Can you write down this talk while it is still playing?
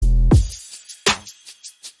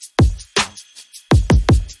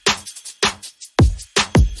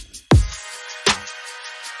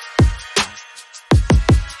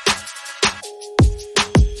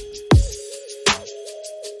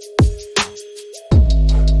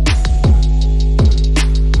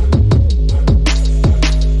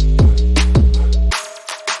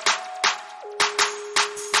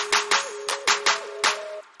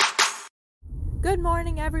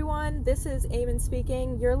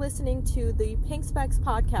speaking. You're listening to the Pink Specs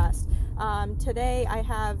podcast. Today I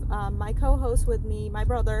have my co-host with me, my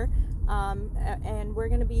brother, and we're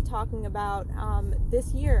going to be talking about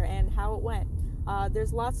this year and how it went.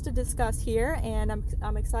 There's lots to discuss here, and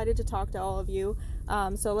I'm excited to talk to all of you.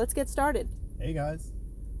 So let's get started. Hey guys.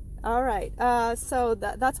 All right. So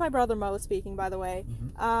that's my brother Mo speaking, by the way.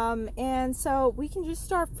 Mm-hmm. And so we can just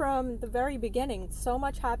start from the very beginning. So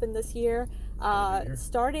much happened this year.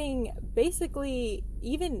 Starting basically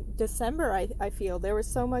even December, I feel there was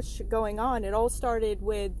so much going on. It all started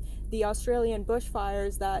with the Australian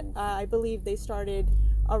bushfires that I believe they started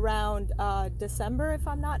around December, if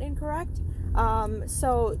I'm not incorrect.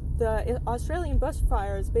 So the Australian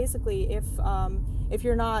bushfires, basically, if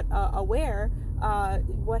you're not aware,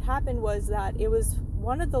 what happened was that it was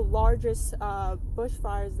one of the largest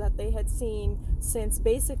bushfires that they had seen since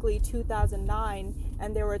basically 2009,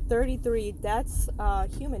 and there were 33 deaths,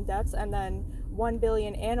 human deaths, and then 1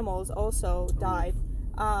 billion animals also died.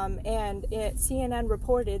 And CNN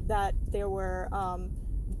reported that there were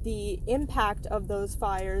the impact of those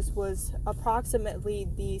fires was approximately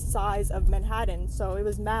the size of Manhattan, so it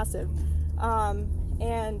was massive.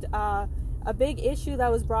 A big issue that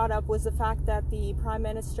was brought up was the fact that the Prime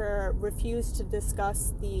Minister refused to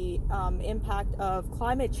discuss the impact of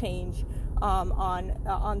climate change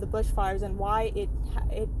on the bushfires and why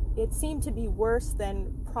it seemed to be worse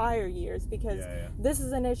than prior years, because this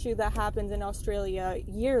is an issue that happens in Australia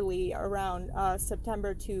yearly around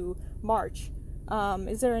September to March.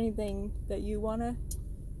 Is there anything that you want to...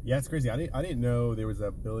 Yeah, it's crazy. I didn't know there was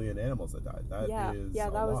 1 billion animals that died.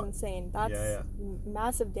 That was insane. That's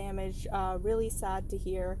massive damage. Really sad to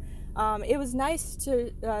hear. It was nice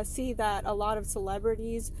to see that a lot of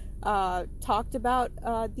celebrities talked about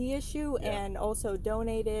the issue and also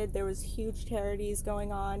donated. There was huge charities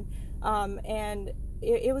going on, and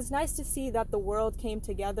it was nice to see that the world came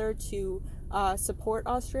together to support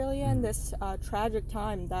Australia in this tragic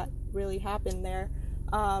time that really happened there.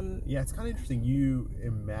 It's kind of interesting. You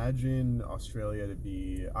imagine Australia to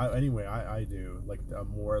be, I do, like a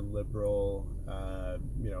more liberal, a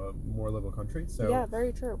more liberal country. So yeah,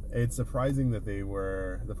 very true. It's surprising that the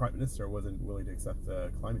Prime Minister wasn't willing to accept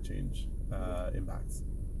the climate change impacts.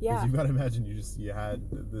 Yeah, because you've got to imagine you had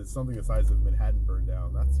something the size of Manhattan burned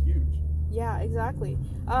down. That's huge. Yeah, exactly.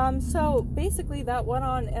 So basically, that went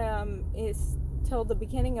on is till the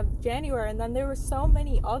beginning of January, and then there were so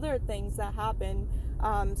many other things that happened.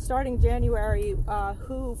 Starting January,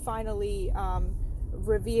 WHO finally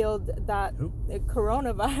revealed that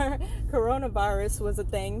coronavirus was a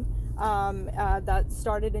thing that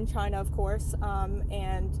started in China, of course.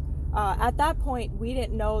 And at that point, we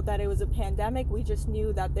didn't know that it was a pandemic. We just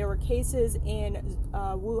knew that there were cases in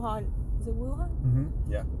Wuhan. Is it Wuhan?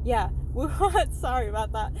 Mm-hmm. Yeah. Yeah, Wuhan. Sorry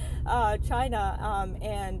about that. China,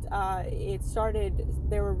 and it started.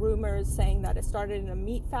 There were rumors saying that it started in a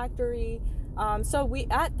meat factory. So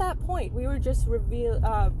at that point, we were just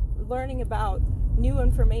learning about new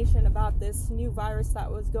information about this new virus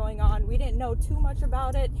that was going on. We didn't know too much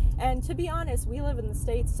about it, and to be honest, we live in the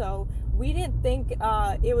States, so we didn't think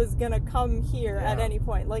it was gonna come here at any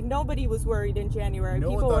point. Like, nobody was worried in January.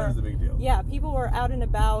 No one thought it was a big deal. Yeah, people were out and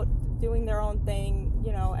about doing their own thing.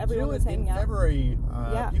 Everyone was hanging out. In February,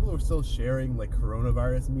 people were still sharing like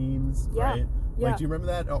coronavirus memes, right? Like, do you remember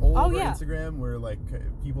that over Instagram where like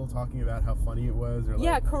people talking about how funny it was, or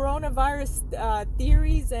like coronavirus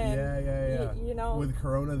theories and with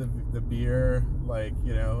Corona the beer, like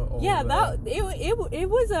it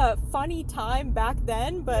was a funny time back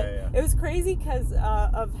then, but it was crazy because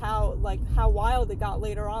of how wild it got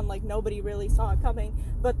later on. Like, nobody really saw it coming.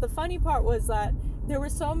 But the funny part was that there were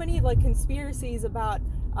so many like conspiracies about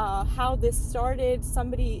how this started.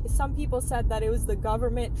 Some people said that it was the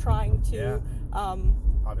government trying to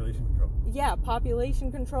population control. Yeah, population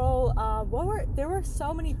control. There were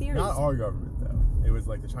so many theories. Not our government though. It was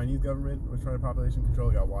like the Chinese government was trying to population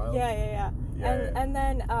control. It got wild. And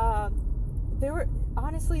then there were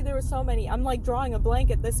so many. I'm like drawing a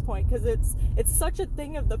blank at this point because it's such a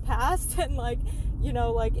thing of the past, and like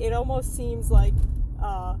it almost seems like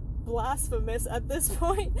blasphemous at this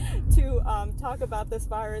point to talk about this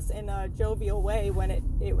virus in a jovial way when it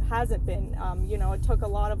hasn't been. It took a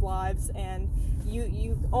lot of lives, and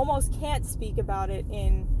you almost can't speak about it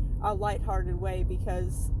in a lighthearted way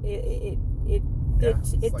because it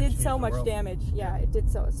did so much damage. Yeah, it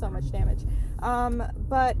did so much damage.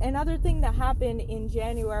 But another thing that happened in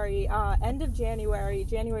January, end of January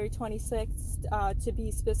 26th, to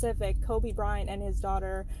be specific, Kobe Bryant and his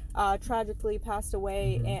daughter tragically passed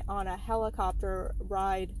away on a helicopter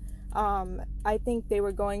ride I think they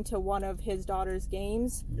were going to one of his daughter's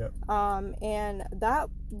games. Yep. And that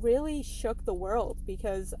really shook the world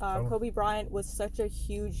because Kobe Bryant was such a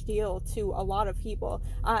huge deal to a lot of people.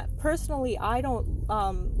 Personally, I don't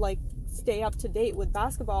like stay up to date with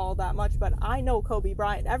basketball that much, but I know Kobe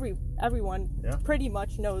Bryant. Everyone pretty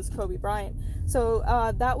much knows Kobe Bryant. So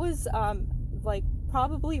that was like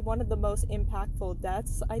probably one of the most impactful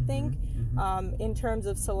deaths, I think, in terms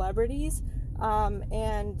of celebrities.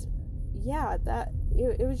 And yeah, that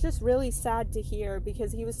it was just really sad to hear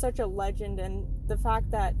because he was such a legend, and the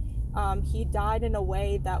fact that he died in a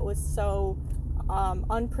way that was so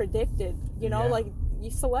unpredicted, you know, like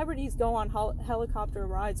celebrities go on helicopter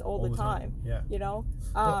rides all the time. You know,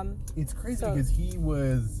 it's crazy because he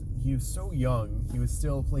was so young. He was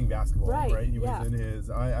still playing basketball, right? He was in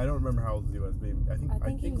his I don't remember how old he was. Maybe I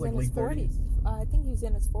think he was like in his late 30s. I think he was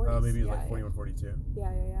in his 40s. Maybe he was like 41, 42.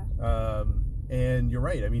 Yeah. And you're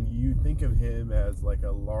right. I mean, you think of him as like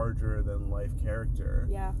a larger than life character.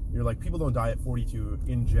 Yeah. You're like, people don't die at 42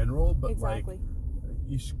 in general, but exactly. like,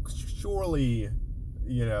 you surely,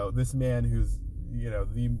 you know, this man who's, you know,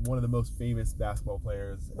 one of the most famous basketball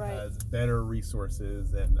players has better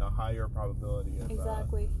resources and a higher probability of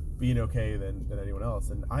being okay than anyone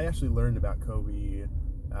else. And I actually learned about Kobe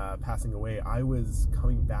passing away. I was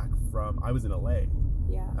in LA.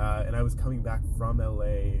 Yeah. And I was coming back from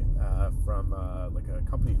LA from like a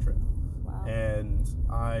company trip. Wow. And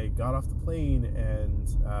I got off the plane and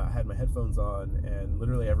I had my headphones on, and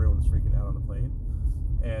literally everyone was freaking out on the plane.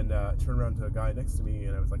 And turned around to a guy next to me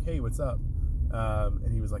and I was like, "Hey, what's up?"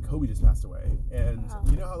 And he was like, "Kobe just passed away." And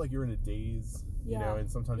you know how like you're in a daze, you know,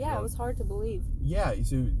 and sometimes it was hard to believe. Yeah,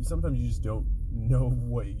 so sometimes you just don't know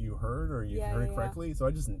what you heard or you heard it correctly. So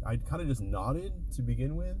I kind of just nodded to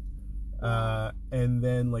begin with. And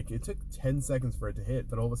then like it took 10 seconds for it to hit,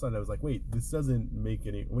 but all of a sudden I was like, wait, this doesn't make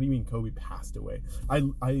any, what do you mean Kobe passed away?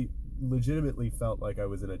 I legitimately felt like I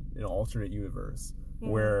was in an alternate universe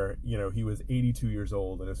where, you know, he was 82 years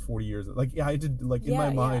old and it's 40 years, like, I did, like, in my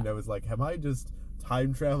mind I was like, have I just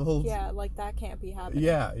time traveled? Yeah, like that can't be happening.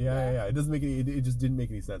 Yeah. It doesn't make any, it just didn't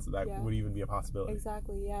make any sense that would even be a possibility.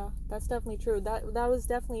 Exactly. Yeah, that's definitely true. That was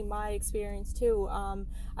definitely my experience too.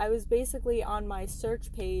 I was basically on my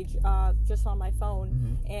search page, just on my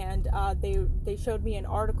phone, and they showed me an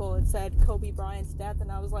article. It said Kobe Bryant's death,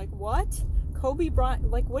 and I was like, what? Kobe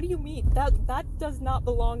Bryant? Like, what do you mean? That does not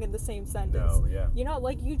belong in the same sentence. No, yeah. You know,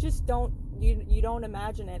 like you just don't you don't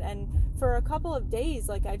imagine it. And for a couple of days,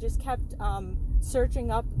 like I just kept searching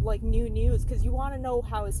up like new news because you want to know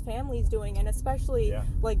how his family's doing, and especially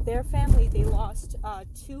like their family, they lost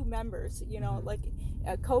 2 members, you know, like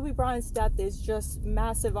Kobe Bryant's death is just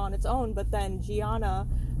massive on its own, but then Gianna,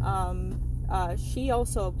 she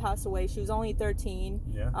also passed away. She was only 13.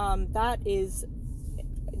 That is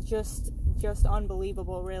just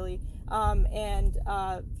unbelievable, really. And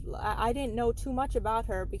I didn't know too much about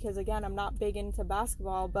her because, again, I'm not big into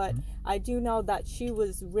basketball, but I do know that she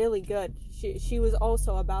was really good. She was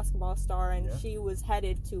also a basketball star, and she was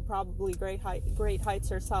headed to probably great heights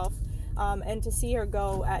herself. And to see her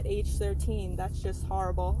go at age 13, that's just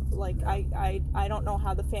horrible. Like, I don't know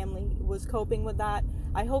how the family was coping with that.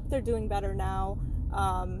 I hope they're doing better now.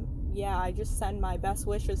 I just send my best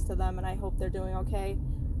wishes to them, and I hope they're doing okay.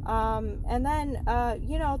 And then,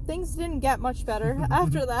 you know, things didn't get much better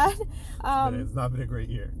after that. It's not been a great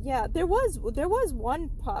year. Yeah, there was one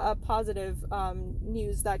positive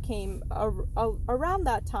news that came around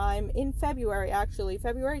that time in February, actually.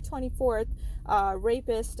 February 24th,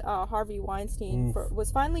 rapist Harvey Weinstein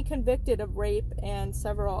was finally convicted of rape and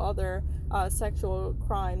several other sexual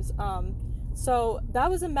crimes. So that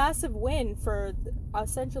was a massive win for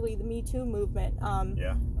essentially the Me Too movement,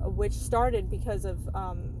 which started because of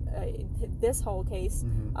this whole case.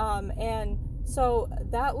 And so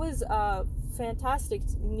that was fantastic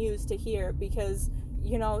news to hear because,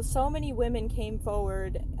 you know, so many women came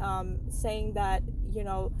forward saying that, you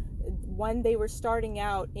know, when they were starting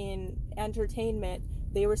out in entertainment,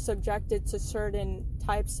 they were subjected to certain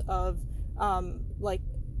types of like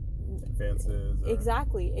advances.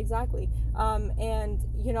 Exactly. And,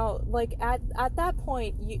 you know, like at that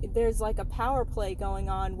point, there's like a power play going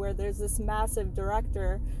on where there's this massive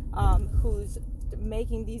director who's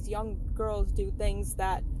making these young girls do things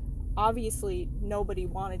that obviously nobody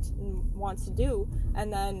wants to do.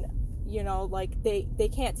 And then, you know, like they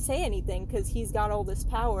can't say anything because he's got all this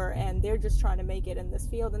power and they're just trying to make it in this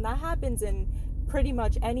field. And that happens in pretty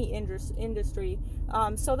much any industry.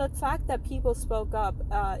 So the fact that people spoke up,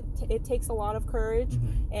 it takes a lot of courage,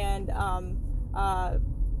 and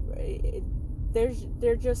there's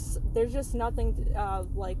just nothing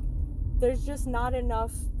like there's just not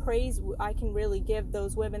enough praise I can really give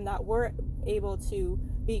those women that were able to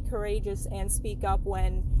be courageous and speak up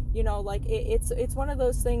when, you know, like it's one of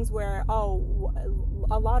those things where,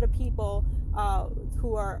 a lot of people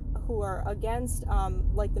who are against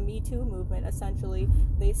like the Me Too movement, essentially,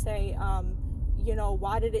 they say, you know,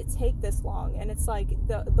 why did it take this long? And it's like,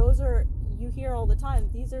 those are, you hear all the time,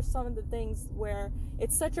 these are some of the things where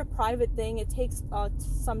it's such a private thing. It takes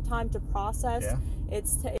some time to process. Yeah. It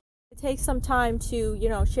takes some time to, you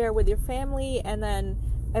know, share with your family, and then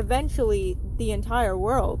eventually the entire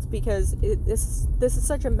world, because this is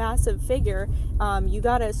such a massive figure. You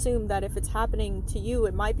got to assume that if it's happening to you,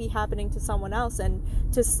 it might be happening to someone else, and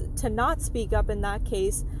to not speak up in that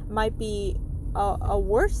case might be a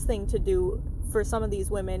worse thing to do for some of these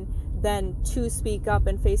women than to speak up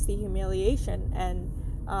and face the humiliation and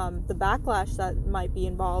the backlash that might be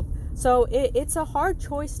involved. So it's a hard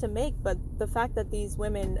choice to make, but the fact that these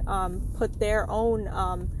women put their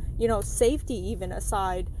own you know, safety even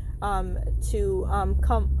aside to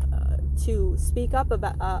come to speak up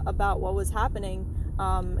about what was happening,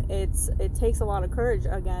 it takes a lot of courage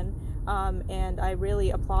again, and I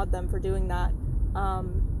really applaud them for doing that.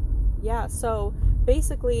 Yeah, so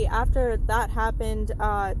basically after that happened,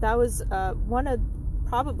 that was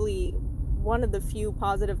probably one of the few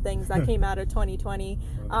positive things that came out of 2020.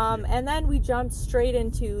 And then we jumped straight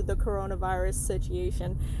into the coronavirus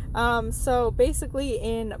situation. So basically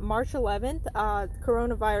in March 11th,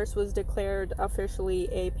 coronavirus was declared officially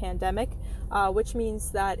a pandemic, which means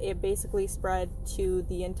that it basically spread to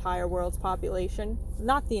the entire world's population.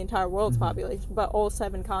 Not the entire world's population, but all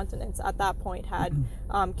 7 continents at that point had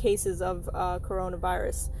cases of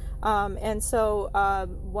coronavirus. And so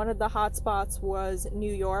one of the hotspots was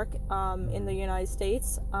New York in the United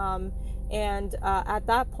States. And at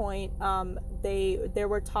that point, there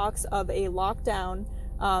were talks of a lockdown.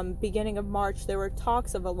 Beginning of March, there were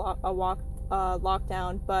talks of a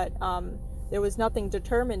lockdown, but there was nothing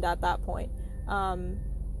determined at that point.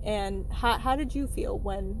 And how did you feel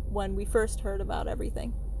when we first heard about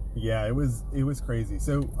everything? Yeah, it was crazy.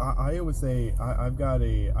 So I always say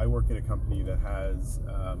I work at a company that has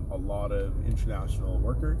a lot of international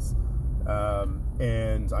workers,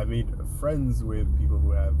 and I made friends with people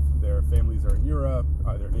who have their families are in Europe,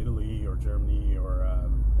 either in Italy or Germany or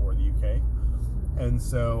the UK. And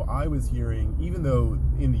so I was hearing, even though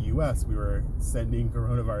in the US we were sending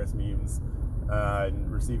coronavirus memes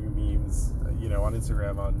and receiving memes, you know, on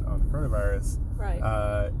Instagram on coronavirus. Right.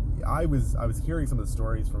 I was hearing some of the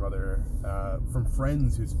stories from from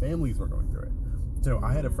friends whose families were going through it. So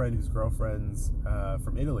I had a friend whose girlfriend's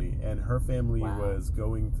from Italy, and her family was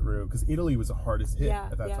going through, because Italy was the hardest hit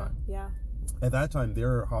at that time. Yeah. At that time,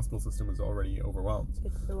 their hospital system was already overwhelmed.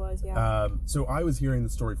 It was, yeah. So I was hearing the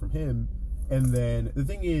story from him, and then the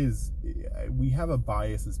thing is, we have a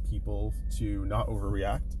bias as people to not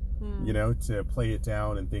overreact. You know, to play it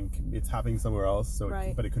down and think it's happening somewhere else, so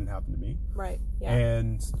but it couldn't happen to me. Right. Yeah.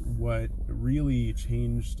 And what really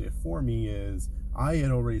changed it for me is I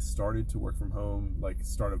had already started to work from home like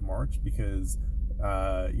start of March, because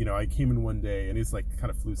you know, I came in one day, and it's like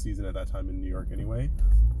kind of flu season at that time in New York anyway,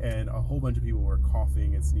 and a whole bunch of people were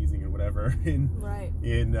coughing and sneezing and whatever in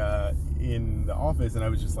the office, and I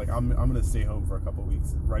was just like, I'm gonna stay home for a couple of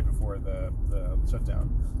weeks right before the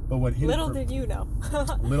shutdown. But what hit little did you know.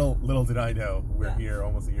 little did I know, we're here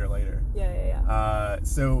almost a year later.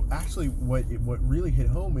 So actually what really hit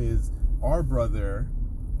home is our brother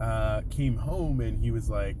came home, and he was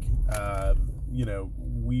like, you know,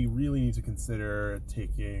 we really need to consider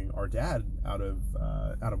taking our dad out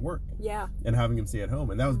of work. Yeah. And having him stay at home.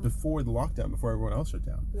 And that was before the lockdown, before everyone else shut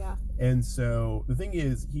down. Yeah. And so the thing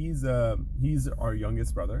is, he's our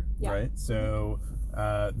youngest brother, right? So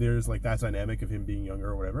there's like that dynamic of him being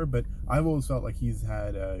younger or whatever, but I've always felt like he's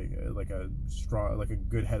had a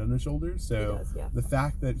good head on his shoulders. So the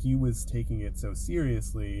fact that he was taking it so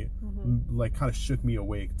seriously, like kind of shook me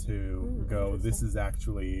awake to go, this is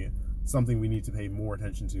actually something we need to pay more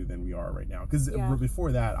attention to than we are right now. Because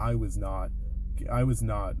before that, I was not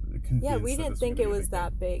convinced. Yeah, we didn't think it was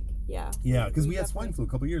that big. Yeah. Yeah, because we had swine flu a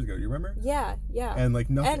couple years ago. Do you remember? Yeah. And like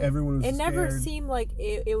nothing, everyone was. It scared. Never seemed like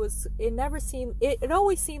it was. It never seemed. It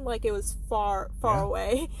always seemed like it was far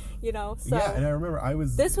away. You know. So yeah, and I remember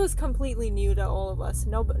This was completely new to all of us.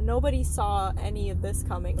 Nobody saw any of this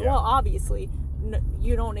coming. Yeah. Well, obviously,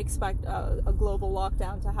 you don't expect a global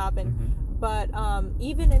lockdown to happen. But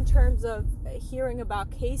even in terms of hearing about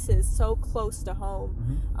cases so close to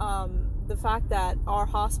home, the fact that our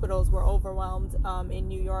hospitals were overwhelmed in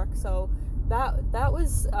New York, so that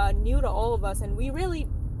was new to all of us, and we really,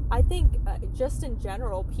 I think, just in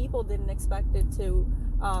general, people didn't expect it to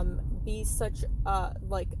be such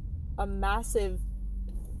like a massive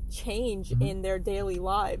change in their daily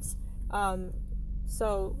lives.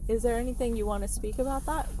 So is there anything you want to speak about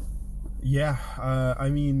that? Yeah, I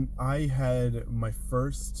mean, I had my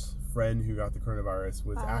first friend who got the coronavirus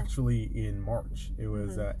was actually in March. It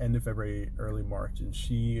was end of February, early March, and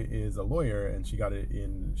she is a lawyer, and she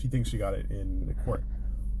thinks she got it in court.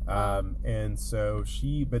 And so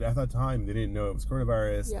but at that time they didn't know it was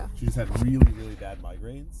coronavirus. Yeah. She just had really, really bad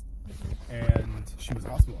migraines, and she was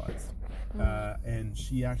hospitalized. And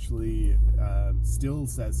she actually still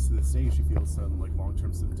says to this day she feels some like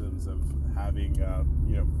long-term symptoms of having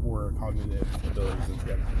poor cognitive abilities that she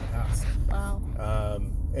had in the past. Wow.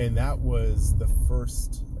 And that was the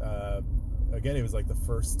first again, it was like the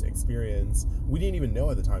first experience. We didn't even know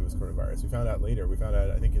at the time it was coronavirus. We found out later. We found out,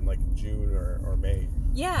 I think, in like June or May.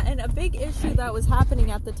 Yeah, and a big issue that was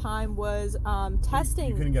happening at the time was testing.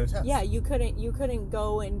 You couldn't get a test. Yeah, you couldn't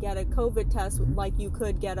go and get a COVID test like you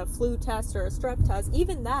could get a flu test or a strep test.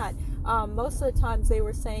 Even that, most of the times they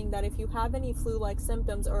were saying that if you have any flu-like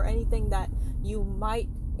symptoms or anything that you might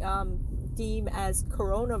deem as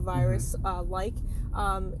coronavirus like,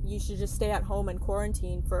 you should just stay at home and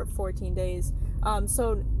quarantine for 14 days.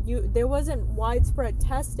 So there wasn't widespread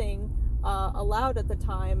testing allowed at the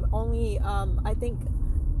time. Only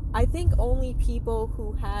I think only people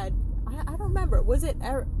who had, I don't remember, was it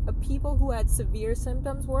people who had severe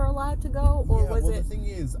symptoms were allowed to go, or was it? The thing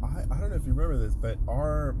is, I don't know if you remember this, but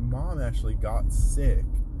our mom actually got sick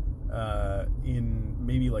in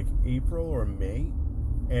maybe like April or May.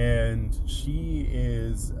 And she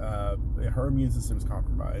is, her immune system is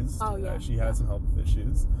compromised. Oh, yeah. She had some health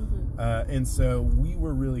issues. And so we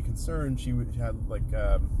were really concerned. She had like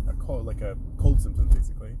a cold symptoms,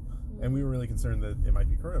 basically. And we were really concerned that it might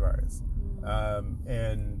be coronavirus.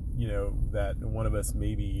 And, that one of us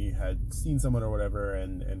maybe had seen someone or whatever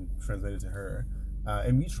and transmitted to her.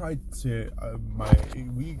 And we tried to,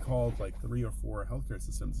 we called like 3 or 4 healthcare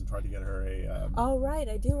systems and tried to get her oh, right,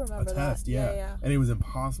 I do remember a test, that. Yeah. And it was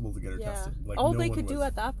impossible to get her tested. Like, all they could do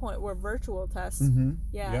at that point were virtual tests.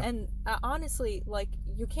 And honestly, like,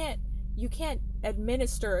 you can't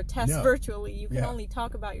administer a test virtually. You can only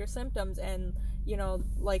talk about your symptoms, and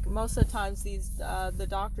like most of the times these the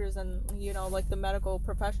doctors and like the medical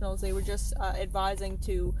professionals, they were just advising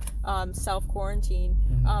to self-quarantine,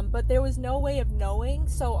 but there was no way of knowing.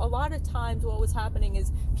 So a lot of times what was happening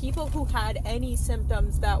is people who had any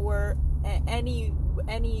symptoms that were any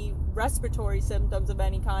respiratory symptoms of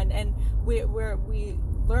any kind, and we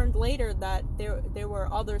learned later that there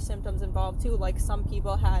were other symptoms involved too, like some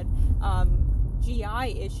people had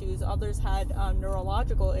GI issues, others had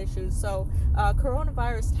neurological issues. So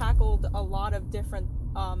coronavirus tackled a lot of different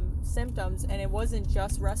symptoms, and it wasn't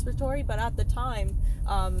just respiratory, but at the time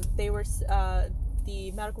they were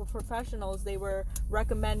the medical professionals, they were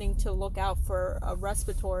recommending to look out for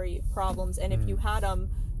respiratory problems, and if you had them,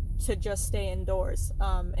 to just stay indoors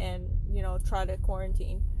and try to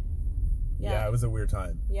quarantine. Yeah, it was a weird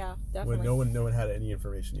time. Yeah, definitely. When no one had any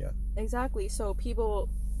information yet. Exactly. So people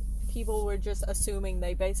were just assuming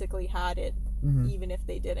they basically had it, even if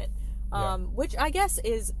they didn't. Which I guess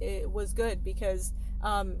it was good, because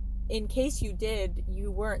in case you did,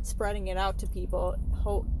 you weren't spreading it out to people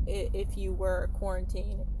if you were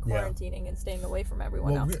quarantining and staying away from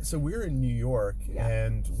everyone else. So we're in New York,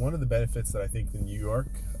 and one of the benefits that I think the New York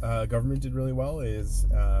government did really well is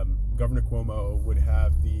Governor Cuomo would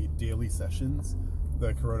have the daily sessions,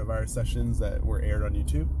 the coronavirus sessions that were aired on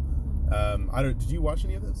YouTube. Did you watch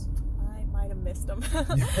any of those? I might have missed them.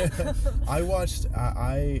 I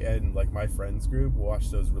and like my friends group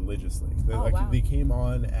watched those religiously. Wow. They came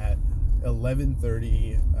on at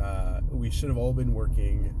 11:30. We should have all been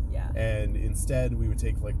working. And instead we would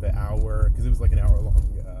take like the hour, because it was like an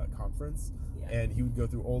hour-long conference. And he would go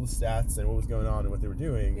through all the stats and what was going on and what they were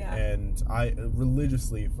doing. And I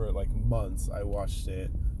religiously, for like months, I watched it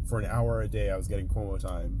for an hour a day. I was getting Cuomo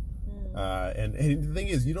time. And the thing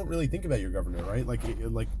is, you don't really think about your governor, right? Like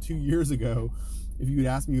 2 years ago, if you would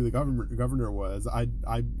ask me who the governor was,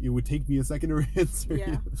 it would take me a second to answer. And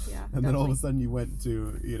definitely. then all of a sudden you went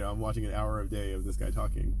to, I'm watching an hour a day of this guy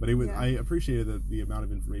talking. But it was, I appreciated the amount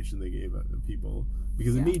of information they gave people,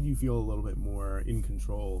 because it made you feel a little bit more in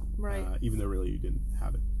control, right? Even though really you didn't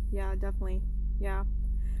have it. Yeah, definitely. Yeah.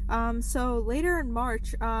 So later in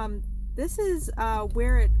March, this is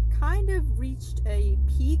where it kind of reached a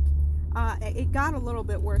peak. It got a little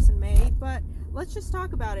bit worse in May, but let's just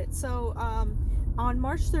talk about it. So on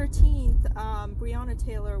March 13th, Breonna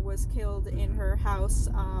Taylor was killed in her house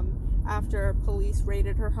after police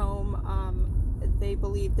raided her home. They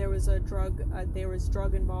believed there was drug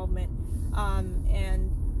involvement,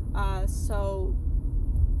 and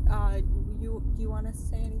You want to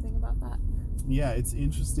say anything about that? Yeah, it's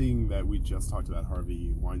interesting that we just talked about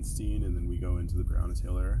Harvey Weinstein and then we go into the Breonna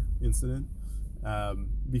Taylor incident.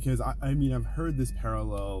 Because I mean, I've heard this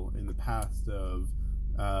parallel in the past of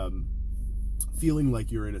feeling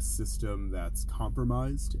like you're in a system that's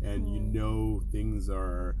compromised and you know things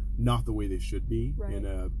are not the way they should be in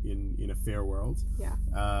a fair world. Yeah.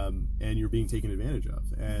 And you're being taken advantage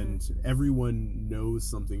of. And everyone knows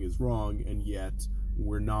something is wrong, and yet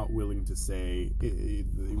we're not willing to say,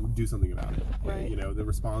 do something about it. Right. You know, the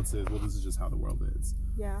response is, well, this is just how the world is.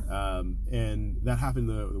 Yeah. And that happened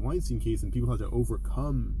in the Weinstein case, and people had to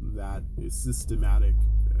overcome that systematic,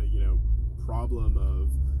 problem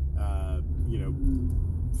of,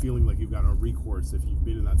 feeling like you've got no recourse if you've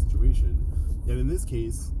been in that situation. And in this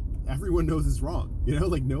case, everyone knows it's wrong.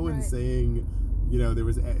 No one's saying, there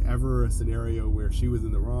was ever a scenario where she was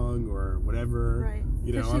in the wrong or whatever. Right.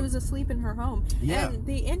 Because she was asleep in her home. Yeah. And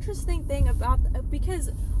the interesting thing about, because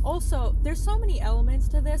also there's so many elements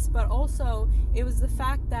to this, but also it was the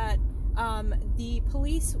fact that the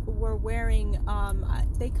police were wearing,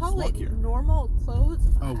 they call SWAT it gear. Normal clothes.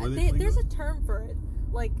 Oh, were there's a term for it.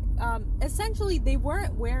 Essentially they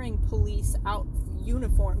weren't wearing police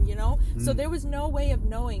uniform, so there was no way of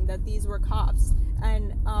knowing that these were cops.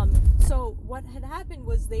 And so what had happened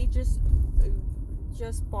was they just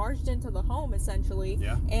barged into the home essentially.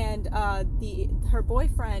 Yeah. And her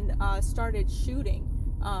boyfriend started shooting.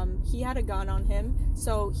 He had a gun on him,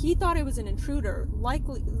 so he thought it was an intruder.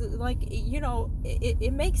 Likely,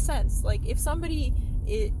 it makes sense. Like if somebody,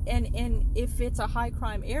 and if it's a high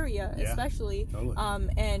crime area, especially, totally.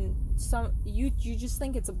 and you just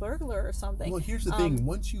think it's a burglar or something. Well, here's the thing: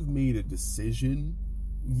 once you've made a decision,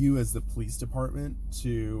 you as the police department,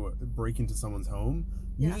 to break into someone's home,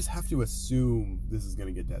 you just have to assume this is going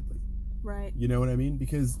to get deadly. Right. You know what I mean?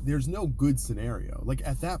 Because there's no good scenario. Like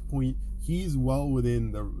at that point, he's well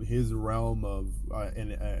within his realm of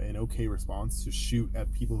an okay response to shoot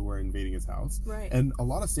at people who are invading his house. Right. And a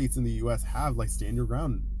lot of states in the U.S. have stand your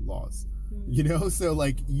ground laws.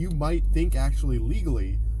 So you might think actually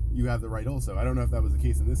legally you have the right also. I don't know if that was the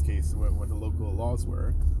case in this case, what the local laws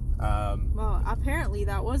were. Well, apparently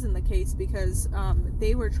that wasn't the case because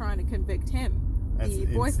they were trying to convict him. The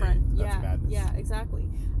boyfriend. That's madness. Yeah, exactly.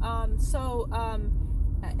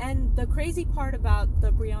 And the crazy part about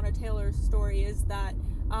the Breonna Taylor story is that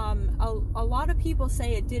a lot of people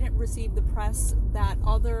say it didn't receive the press that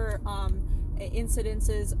other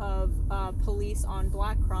incidences of police on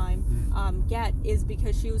black crime get, is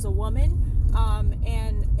because she was a woman.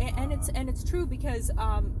 And it's true because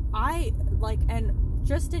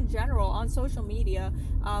just in general on social media,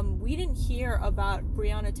 we didn't hear about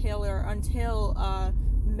Breonna Taylor until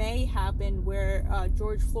May happened, where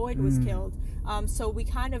George Floyd was killed. So we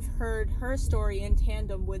kind of heard her story in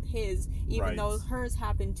tandem with his, even though hers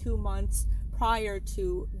happened 2 months prior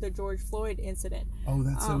to the George Floyd incident. Oh,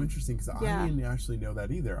 that's so interesting, because I didn't actually know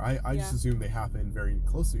that either. I just assumed they happened very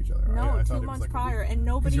close to each other. No, I 2 months prior, and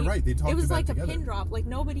nobody. You're right. They talked about it was together. A pin drop. Like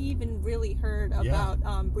nobody even really heard about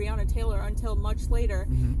Breonna Taylor until much later.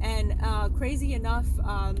 And crazy enough,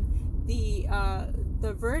 the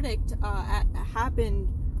verdict happened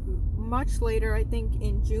much later. I think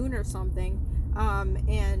in June or something.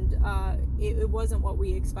 And it wasn't what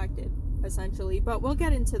we expected, essentially. But we'll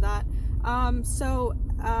get into that.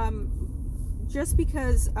 Just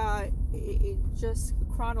because just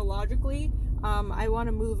chronologically, I want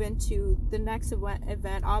to move into the next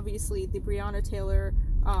event. Obviously, the Breonna Taylor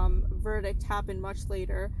verdict happened much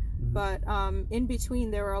later, but in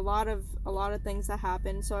between there were a lot of things that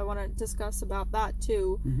happened. So I want to discuss about that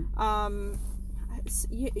too.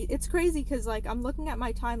 It's crazy because I'm looking at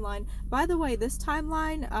my timeline. By the way, this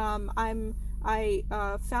timeline, I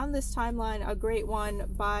found this timeline a great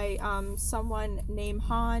one by someone named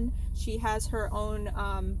Han. She has her own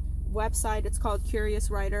website. It's called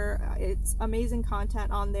Curious Writer. It's amazing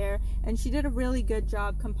content on there, and she did a really good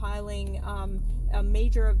job compiling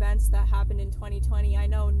major events that happened in 2020. I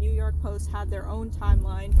know New York Post had their own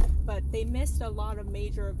timeline, but they missed a lot of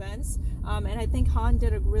major events, and I think Han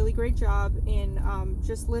did a really great job in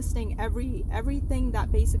just listing everything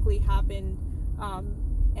that basically happened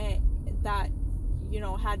that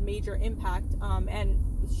had major impact, and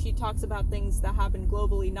she talks about things that happen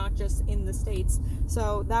globally, not just in the States.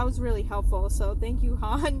 So that was really helpful. So thank you,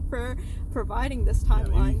 Han, for providing this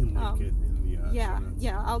timeline. You can link it in the show notes.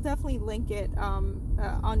 I'll definitely link it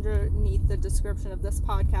underneath the description of this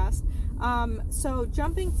podcast. So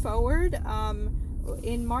jumping forward,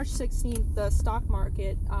 in March 16th, the stock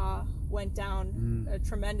market went down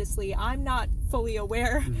tremendously. I'm not fully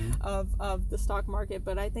aware of the stock market,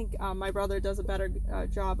 but I think my brother does a better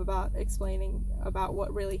job about explaining about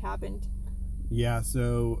what really happened. Yeah,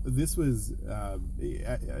 so this was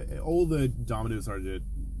all the dominoes started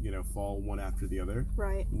to fall one after the other.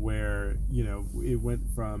 Right. Where, it went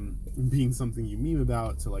from being something you meme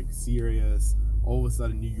about to like serious. All of a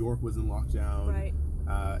sudden, New York was in lockdown. Right.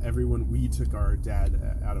 We took our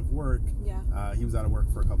dad out of work. Yeah. He was out of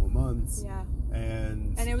work for a couple of months. Yeah.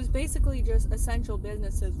 And it was basically just essential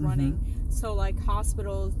businesses running. So like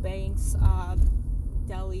hospitals, banks,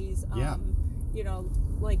 delis,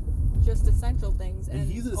 like just essential things.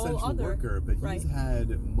 And he's an essential worker, but he's had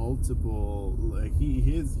multiple, like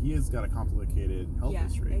he has got a complicated health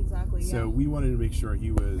history. Exactly. So we wanted to make sure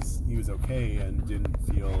he was okay and didn't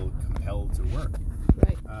feel compelled to work.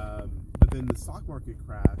 Right. But then the stock market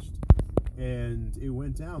crashed, and it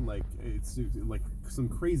went down like some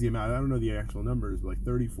crazy amount. I don't know the actual numbers, but like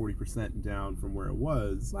 30-40% down from where it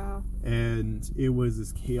was. Wow. And it was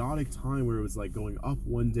this chaotic time where it was like going up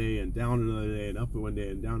one day and down another day and up one day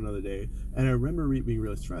and down another day. And I remember being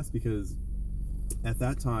really stressed because at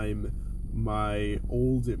that time my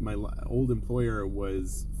old employer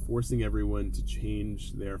was forcing everyone to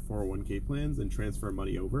change their 401k plans and transfer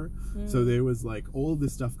money over. So there was like all of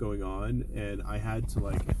this stuff going on, and I had to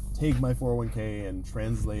like take my 401k and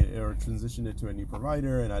transition it to a new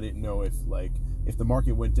provider, and I didn't know if the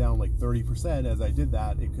market went down like 30% as I did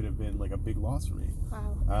that, it could have been like a big loss for me.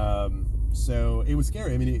 Wow. So it was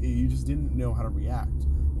scary. I mean, you just didn't know how to react,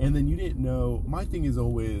 and then you didn't know. My thing is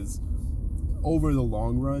always, over the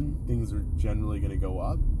long run, things are generally going to go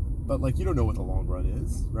up. But, like, you don't know what the long run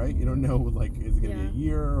is, right? You don't know, like, is it going to be a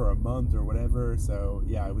year or a month or whatever? So,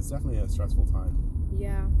 yeah, it was definitely a stressful time.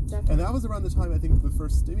 Yeah, definitely. And that was around the time, I think, the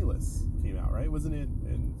first stimulus came out, right? Wasn't it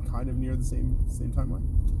kind of near the same timeline?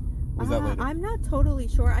 Was that later? I'm not totally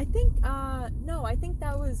sure. I think, no, I think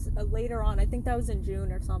that was later on. I think that was in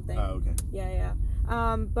June or something. Oh, okay. Yeah.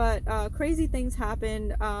 But crazy things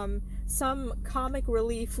happened. Some comic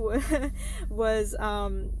relief was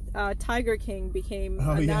Tiger King became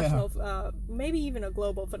a national, maybe even a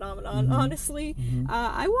global phenomenon. Honestly,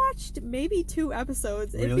 I watched maybe 2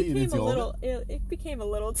 episodes. Really? It became a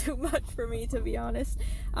little too much for me, to be honest.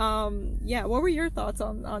 Yeah. What were your thoughts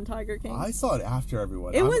on Tiger King? I saw it after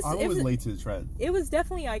everyone. I was late to the trend. It was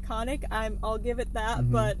definitely iconic. I'll give it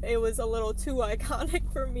that, but it was a little too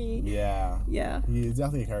iconic for me. Yeah. He's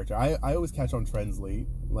definitely a character. I always catch on trends late.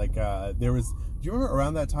 Like, do you remember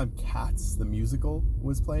around that time Cats, the musical,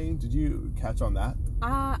 was playing? Did you catch on that?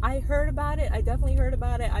 I heard about it. I definitely heard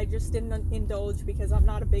about it. I just didn't indulge because I'm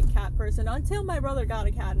not a big cat person until my brother got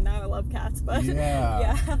a cat, and now I love cats. But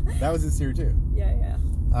yeah. That was this year too. Yeah.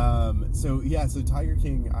 So Tiger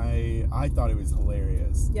King, I thought it was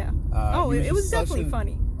hilarious. Yeah. It was definitely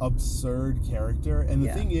funny. Absurd character, and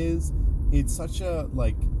the thing is, it's such a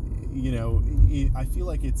I feel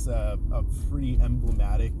like it's a pretty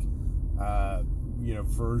emblematic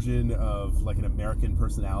version of like an American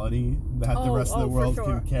personality that the rest of the world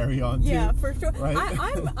can carry on to. Yeah, for sure. Right?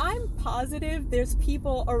 I'm positive there's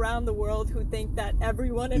people around the world who think that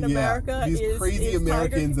everyone in America these crazy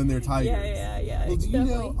Americans and their tigers. Yeah. Well, do you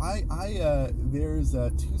know, there's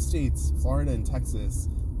 2 states, Florida and Texas,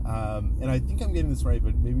 and I think I'm getting this right,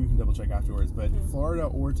 but maybe we can double check afterwards, but Florida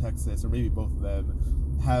or Texas, or maybe both of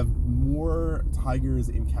them, have more tigers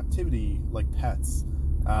in captivity, like pets,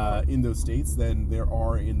 in those states than there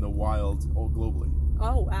are in the wild globally.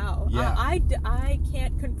 Oh, wow. Yeah. I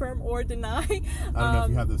can't confirm or deny. I don't know if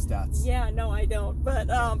you have those stats. Yeah, no, I don't. But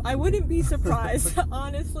I wouldn't be surprised.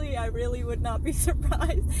 Honestly, I really would not be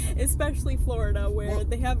surprised. Especially Florida, where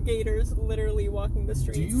they have gators literally walking the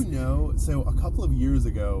streets. Do you know, so a couple of years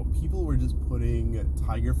ago, people were just putting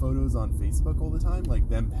tiger photos on Facebook all the time, like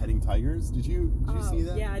them petting tigers. Did you see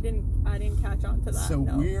that? Yeah, I didn't catch on to that. So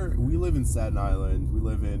no. we live in Staten Island. We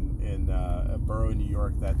live in a borough in New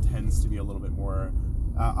York that tends to be a little bit more...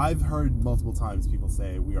 I've heard multiple times people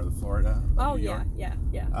say we are the Florida of New York. Yeah.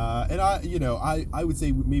 And I would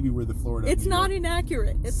say maybe we're the Florida. It's of New not York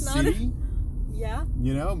inaccurate. It's City? not.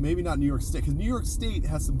 Yeah. Maybe not New York State, because New York State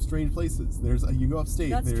has some strange places. You go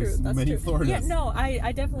upstate. That's there's true. That's many true. Floridas. Yeah. No,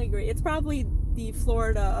 I definitely agree. It's probably the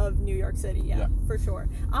Florida of New York City. Yeah, for sure.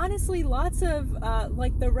 Honestly, lots of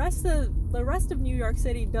like the rest of New York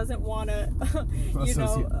City doesn't want to,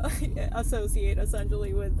 associate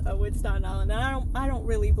essentially with Staten Island, and I don't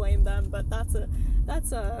really blame them. But that's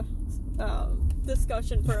a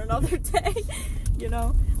discussion for another day.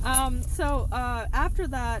 So after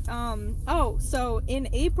that, so in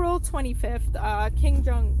April 25th, Kim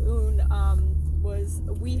Jong-un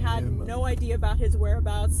we had no idea about his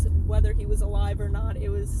whereabouts, whether he was alive or not. It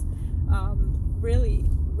was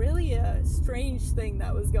really a strange thing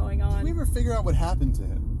that was going on. Did we ever figure out what happened to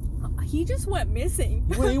him? He just went missing.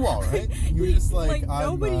 He went AWOL, right? You were just like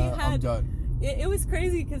I'm done. It was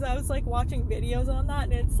crazy because I was like watching videos on that,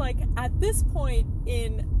 and it's like at this point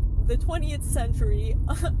in the 20th century,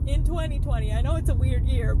 in 2020, I know it's a weird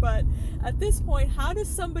year, but at this point, how does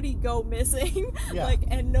somebody go missing?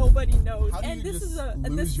 And nobody knows. And this is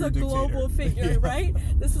a global figure, right?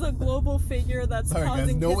 This is a global figure that's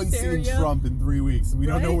causing guys, no hysteria. One's seen Trump in 3 weeks. We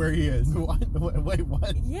don't know where he is. Wait,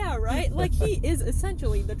 what? Yeah, right? Like, he is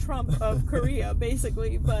essentially the Trump of Korea,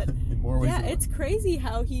 basically. But in more ways it's crazy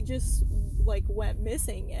how he just like went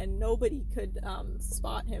missing and nobody could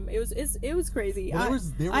spot him. It was crazy. Well,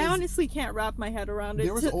 I honestly can't wrap my head around it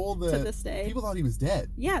to this day. People thought he was dead.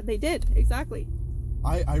 Yeah, they did. Exactly.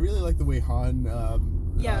 I really like the way Han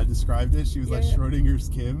described it. She was like Schrodinger's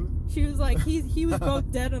Kim. She was like, he was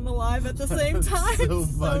both dead and alive at the same time. So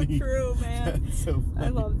funny. So true, man. That's so funny. I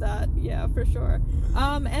love that. Yeah, for sure.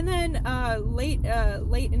 And then late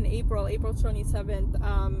in April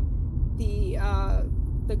 27th,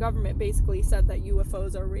 the government basically said that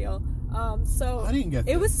UFOs are real. So I didn't get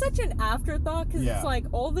it was such an afterthought because it's like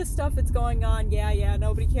all this stuff that's going on.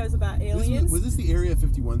 Nobody cares about aliens. Was this the Area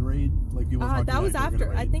 51 raid? Like people talking that was like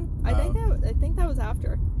after. I think that was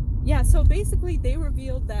after. Yeah. So basically, they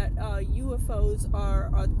revealed that UFOs are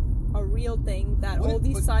a real thing. That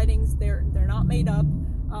these sightings they're not made up.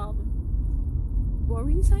 What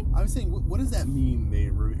were you saying? I was saying, what does that mean?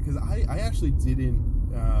 Because I actually didn't.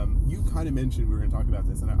 You kind of mentioned we were going to talk about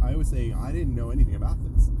this, and I was saying I didn't know anything about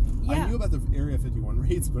this. Yeah. I knew about the Area 51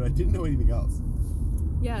 raids, but I didn't know anything else.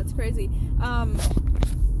 Yeah, it's crazy.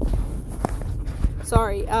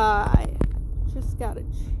 Sorry, I just got it.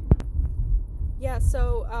 Yeah,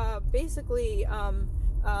 so basically,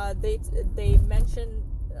 they mentioned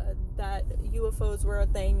that UFOs were a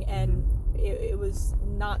thing, and it was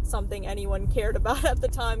not something anyone cared about at the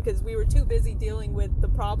time because we were too busy dealing with the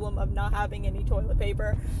problem of not having any toilet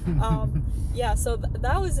paper. So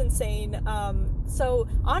that was insane. So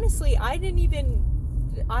honestly, I didn't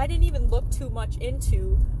even look too much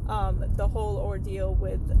into the whole ordeal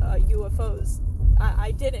with UFOs.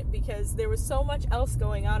 I didn't because there was so much else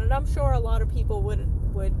going on, and I'm sure a lot of people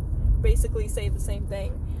would basically say the same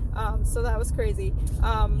thing. So that was crazy.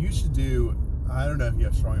 You should do. I don't know if you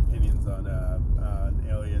have strong opinions on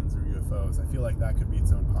aliens or UFOs. I feel like that could be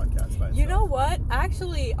its own podcast by itself. You know what?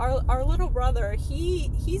 Actually, our little brother,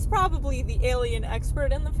 he's probably the alien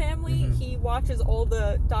expert in the family. Mm-hmm. He watches all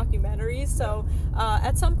the documentaries. So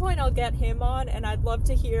at some point I'll get him on, and I'd love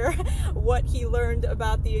to hear what he learned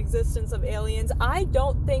about the existence of aliens. I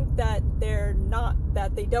don't think that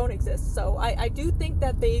they don't exist. So I do think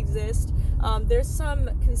that they exist. There's some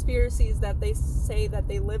conspiracies that they say that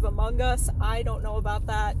they live among us. I don't know about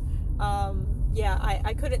that.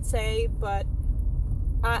 I couldn't say, but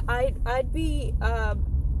I'd be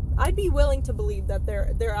willing to believe that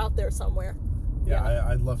they're out there somewhere. Yeah.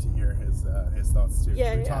 I'd love to hear his thoughts too.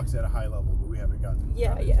 Yeah, we talked at a high level, but we haven't gotten.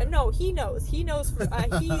 No, he knows. He knows.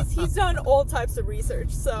 He's done all types of research.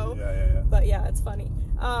 So. Yeah. But yeah, it's funny.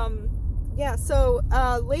 So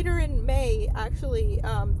later in May, actually,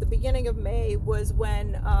 the beginning of May was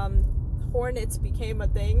when hornets became a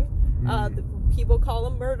thing. People call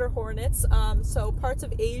them murder hornets. So parts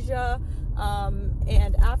of Asia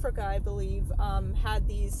and Africa, I believe, had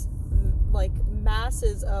these like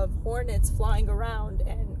masses of hornets flying around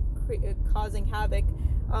and causing havoc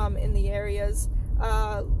in the areas.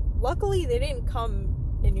 Luckily, they didn't come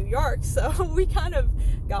in New York, so we kind of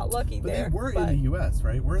got lucky there. But they were in the U.S.,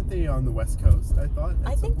 right? Weren't they on the West Coast, I thought?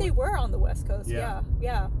 I think they were on the West Coast, yeah.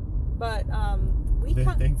 But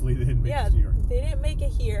thankfully they didn't make it to New York. They didn't make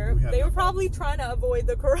it here. They were probably trying to avoid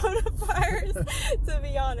the coronavirus, to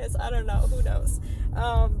be honest. I don't know. Who knows?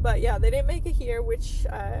 But yeah, they didn't make it here, which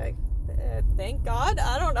thank God.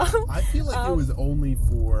 I don't know. I feel like it was only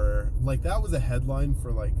for, like, that was a headline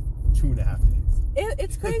for like 2.5 days.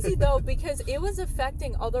 It's crazy though, because it was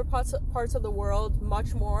affecting other parts of the world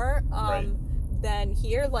much more than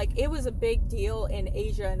here. Like, it was a big deal in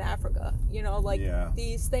Asia and Africa. You know, like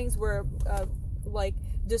these things were like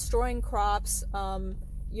destroying crops.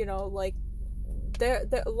 You know, like there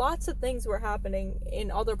lots of things were happening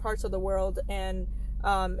in other parts of the world, and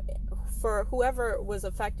for whoever was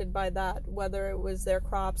affected by that, whether it was their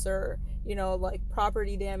crops or you know, like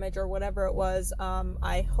property damage or whatever it was.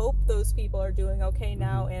 I hope those people are doing okay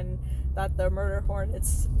now, and that the murder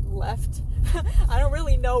hornets left. I don't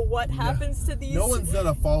really know what happens to these. No one's done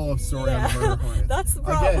a follow-up story on the murder hornets. That's the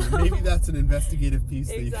problem. Again, maybe that's an investigative piece.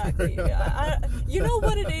 Exactly. You know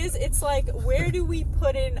what it is? It's like, where do we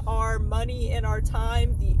put in our money and our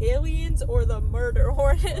time? The aliens or the murder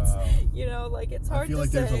hornets? You know, like, it's hard to say. I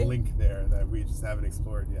feel like there's a link there that we just haven't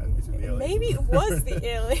explored yet between the aliens. Maybe it was the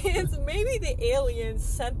aliens. Maybe the aliens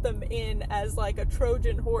sent them in as like a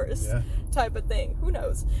Trojan horse type of thing. Who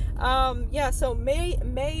knows? So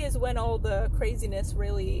May is when all the craziness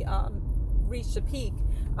really reached a peak.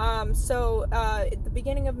 At the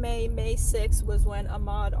beginning of May 6th was when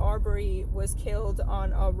Ahmaud Arbery was killed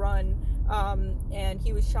on a run, and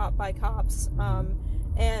he was shot by cops.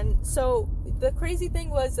 And so the crazy thing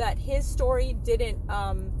was that his story didn't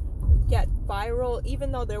get viral,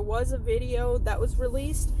 even though there was a video that was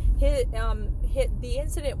released. The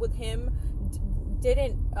incident with him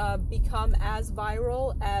didn't become as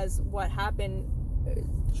viral as what happened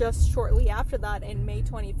just shortly after that in May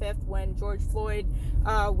 25th, when George Floyd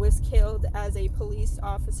was killed as a police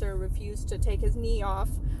officer refused to take his knee off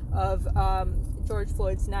of George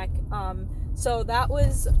Floyd's neck. So that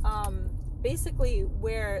was basically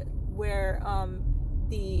where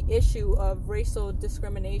the issue of racial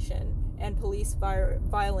discrimination and police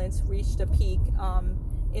violence reached a peak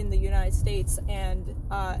in the United States, and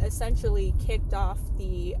essentially kicked off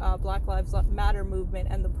the Black Lives Matter movement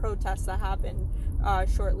and the protests that happened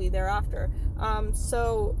shortly thereafter.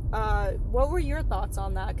 What were your thoughts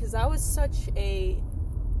on that? Because that was such a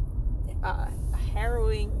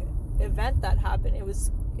harrowing event that happened. It was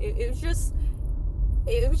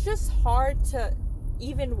just hard to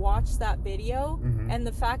even watch that video, and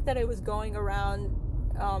the fact that it was going around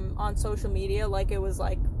on social media like it was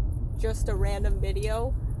like just a random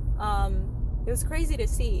video. It was crazy to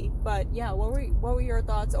see, but yeah, what were your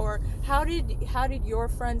thoughts, or how did your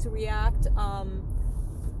friends react? How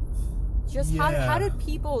did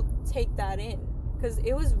people take that in? Because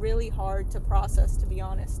it was really hard to process, to be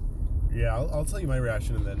honest. Yeah, I'll tell you my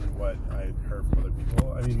reaction and then what I heard from other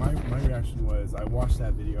people. I mean, my reaction was, I watched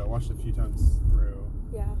that video. I watched it a few times through.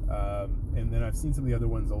 Yeah. And then I've seen some of the other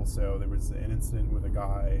ones also. There was an incident with a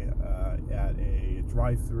guy at a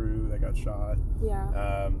drive-thru that got shot.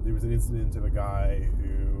 Yeah. There was an incident of a guy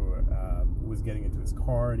who was getting into his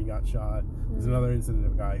car and he got shot. There's another incident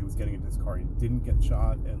of a guy who was getting into his car and didn't get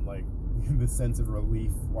shot, and like the sense of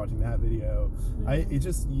relief watching that video. It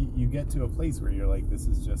just, you get to a place where you're like, this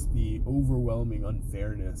is just the overwhelming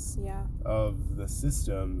unfairness of the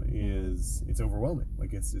system it's overwhelming.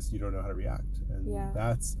 Like, it's just, you don't know how to react. And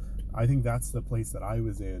I think that's the place that I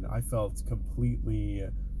was in. I felt completely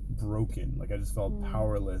broken. Like, I just felt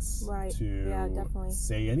powerless to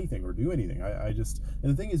say anything or do anything. And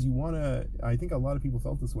the thing is, I think a lot of people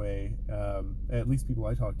felt this way, at least people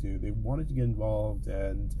I talked to. They wanted to get involved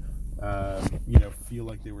and feel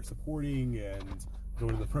like they were supporting and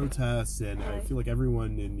going to the protests, and I feel like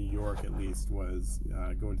everyone in New York at least was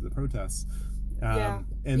going to the protests.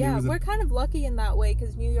 We're kind of lucky in that way,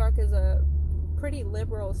 because New York is a pretty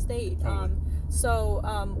liberal state.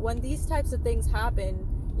 When these types of things happen,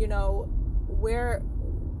 you know,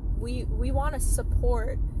 we want to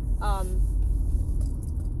support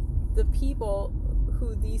the people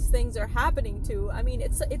who these things are happening to. I mean,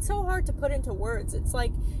 it's so hard to put into words. It's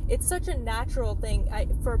like, it's such a natural thing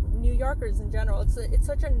for New Yorkers in general. It's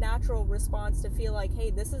such a natural response to feel like, hey,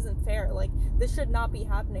 this isn't fair. Like, this should not be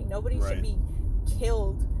happening. Nobody should be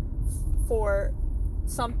killed for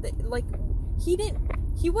something. Like,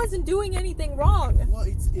 he wasn't doing anything wrong. Well,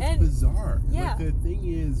 it's bizarre. Yeah. Like, the thing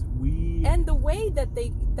is, and the way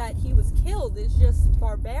that he was killed is just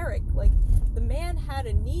barbaric. Like, the man had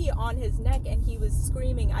a knee on his neck and he was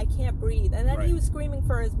screaming, "I can't breathe." And then he was screaming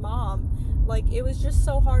for his mom. Like, it was just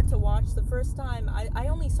so hard to watch. The first time, I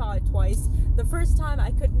only saw it twice. The first time,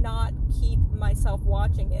 I could not keep myself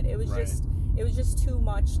watching it. It was just too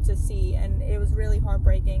much to see, and it was really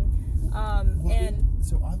heartbreaking.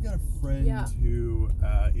 So I've got a friend who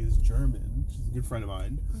is German. She's a good friend of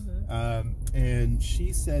mine. And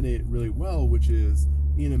she said it really well, which is,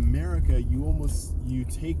 in America,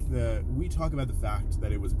 we talk about the fact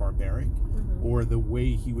that it was barbaric, or the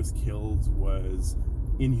way he was killed was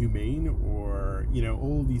inhumane, or, you know,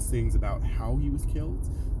 all of these things about how he was killed.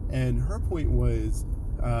 And her point was,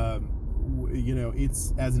 you know,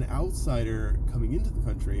 it's, as an outsider coming into the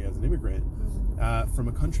country as an immigrant, from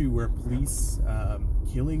a country where police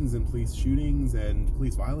killings and police shootings and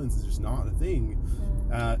police violence is just not a thing,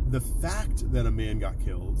 the fact that a man got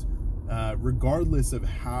killed regardless of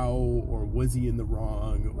how or was he in the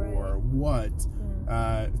wrong or what,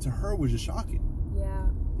 to her was just shocking. Yeah.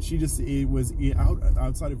 It was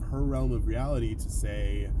outside of her realm of reality to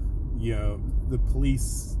say, you know, the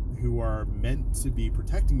police who are meant to be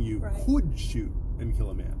protecting you could shoot and kill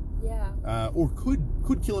a man. Yeah. Or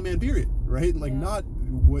could kill a man, period. Right? Like, not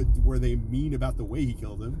what were they mean about the way he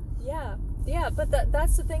killed him. Yeah. Yeah, but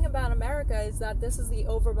that's the thing about America, is that this is the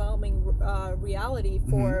overwhelming reality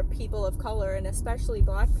for people of color, and especially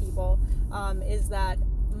black people, is that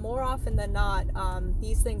more often than not,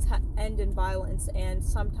 these things end in violence, and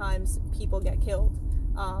sometimes people get killed.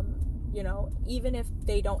 You know, even if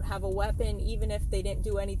they don't have a weapon, even if they didn't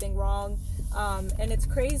do anything wrong. And it's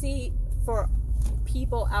crazy for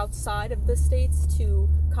people outside of the states to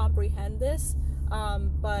comprehend this.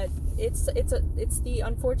 But it's the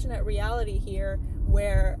unfortunate reality here,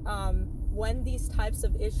 where when these types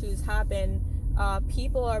of issues happen,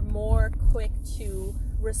 people are more quick to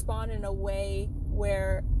respond in a way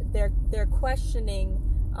where they're questioning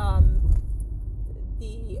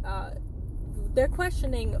they're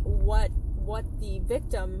questioning what the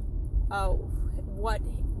victim, what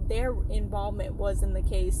their involvement was in the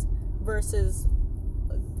case, versus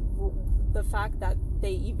the fact that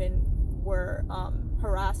they even were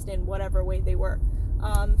harassed in whatever way they were.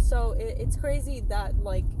 So it's crazy that,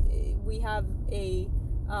 like, we have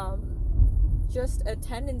just a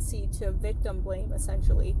tendency to victim blame,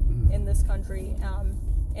 essentially, in this country,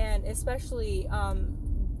 and especially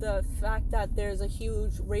the fact that there's a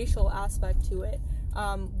huge racial aspect to it.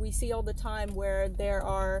 We see all the time where there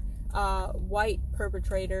are white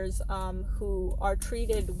perpetrators who are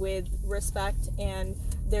treated with respect, and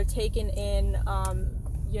they're taken in,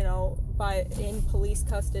 you know, in police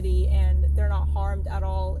custody, and they're not harmed at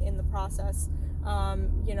all in the process.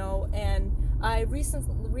 You know, and I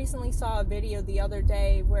recently saw a video the other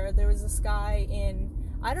day where there was this guy in,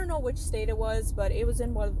 I don't know which state it was, but it was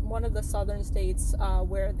in one of the southern states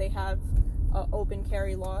where they have open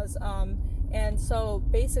carry laws. And so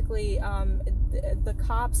basically, the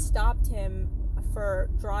cops stopped him for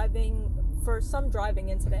some driving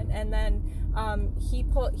incident, and then he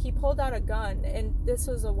pulled out a gun, and this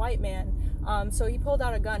was a white man. So he pulled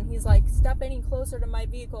out a gun. He's like, "Step any closer to my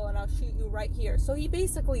vehicle, and I'll shoot you right here." So he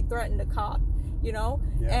basically threatened a cop, you know.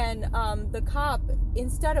 And the cop,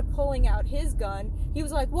 instead of pulling out his gun, he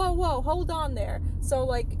was like, "Whoa, hold on there." So,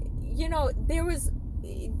 like, you know, there was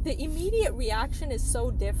the immediate reaction is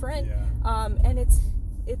so different, and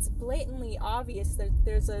it's blatantly obvious that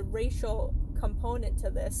there's a racial component to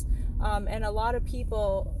this, and a lot of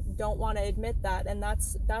people don't want to admit that, and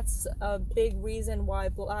that's a big reason why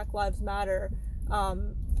Black Lives Matter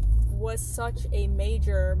was such a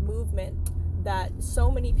major movement that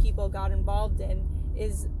so many people got involved in,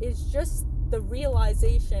 is just the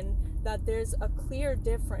realization that there's a clear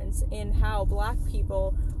difference in how black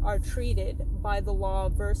people are treated by the law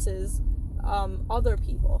versus other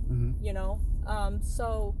people, you know.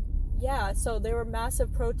 So there were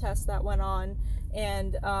massive protests that went on,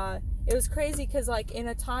 and it was crazy because, like, in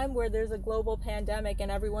a time where there's a global pandemic and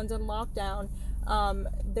everyone's in lockdown,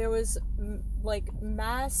 there was like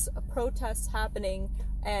mass protests happening,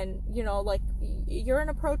 and, you know, like, you're in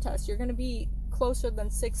a protest, you're going to be closer than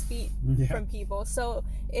 6 feet from people. So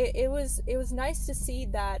it was nice to see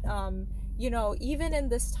that, you know, even in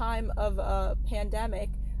this time of a pandemic,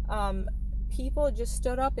 people just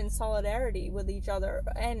stood up in solidarity with each other,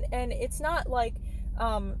 and it's not like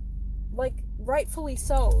rightfully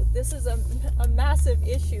so. This is a massive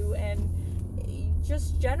issue, and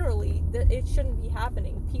just generally it shouldn't be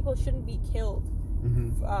happening. People shouldn't be killed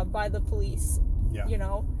by the police, you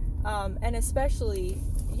know, and especially,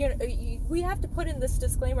 you know, we have to put in this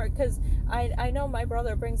disclaimer, because I know my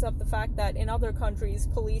brother brings up the fact that in other countries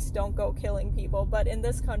police don't go killing people, but in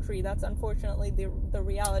this country that's unfortunately the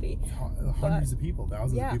reality. Hundreds of people,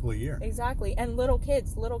 thousands of people a year. Exactly. And little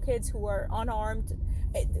kids who are unarmed.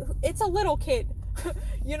 It's a little kid,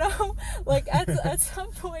 you know, like at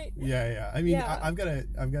some point. I mean, I've got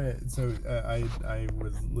to. So I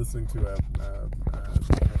was listening to I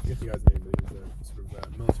forget the guy's name, but he was a sort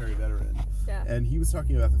of military veteran, and he was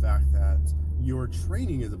talking about the fact that your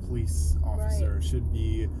training as a police officer should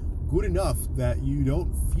be good enough that you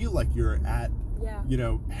don't feel like you're at, you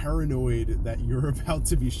know, paranoid that you're about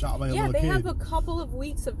to be shot by a little kid. Yeah, they have a couple of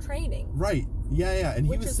weeks of training. Right. Yeah, and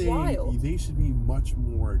he was saying wild. They should be much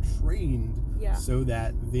more trained so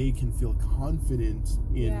that they can feel confident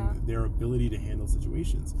in their ability to handle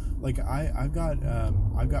situations. Like I've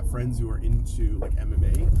got friends who are into like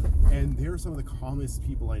MMA, and they're some of the calmest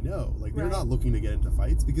people I know. Like they're not looking to get into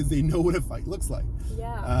fights because they know what a fight looks like.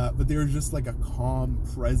 But they're just like a calm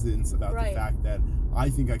presence about the fact that I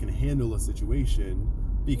think I can handle a situation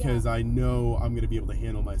because I know I'm going to be able to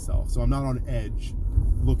handle myself. So I'm not on edge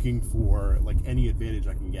looking for like any advantage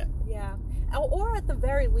I can get. Yeah. Or at the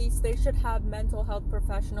very least, they should have mental health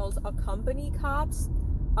professionals accompany cops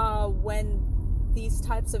when these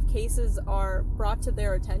types of cases are brought to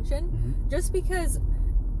their attention. Just because,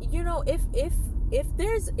 you know, if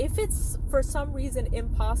it's for some reason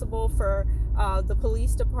impossible for the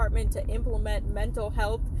police department to implement mental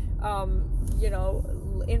health, you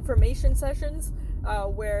know, information sessions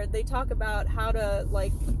where they talk about how to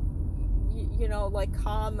like, you know, like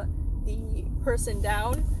calm the person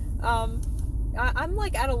down. I'm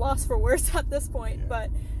like at a loss for words at this point,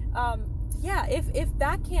 but if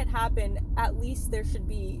that can't happen, at least there should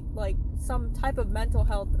be like some type of mental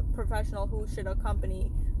health professional who should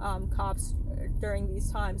accompany cops during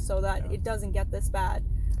these times so that it doesn't get this bad.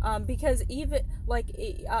 Because even like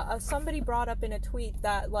somebody brought up in a tweet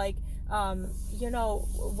that like you know,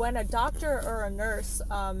 when a doctor or a nurse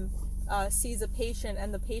sees a patient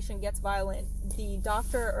and the patient gets violent, the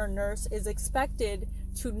doctor or nurse is expected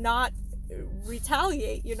to not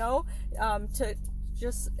retaliate, you know, to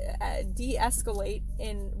just de-escalate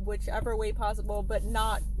in whichever way possible, but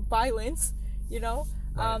not violence, you know.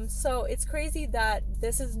 So it's crazy that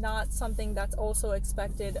this is not something that's also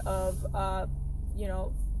expected of you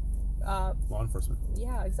know, law enforcement.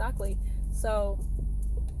 Yeah, exactly. So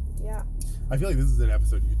yeah, I feel like this is an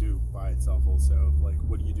episode you could do by itself also. Like,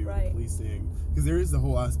 what do you do with policing? Because there is the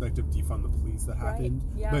whole aspect of defund the police that happened.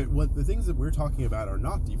 But what the things that we're talking about are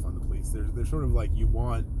not defund the police. They're sort of like, you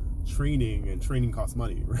want training, and training costs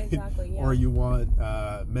money, right? Exactly, Or you want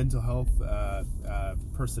mental health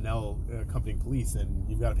personnel accompanying police, and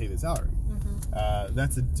you've got to pay the salary.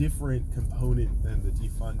 That's a different component than the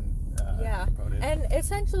defund component. And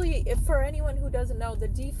essentially, if for anyone who doesn't know, the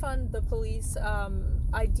defund the police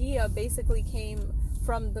idea basically came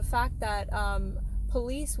from the fact that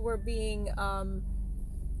police were being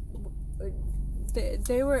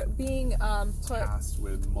they were being tasked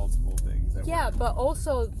with multiple things. But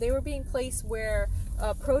also they were being placed where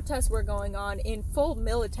protests were going on in full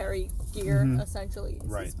military gear, essentially. Is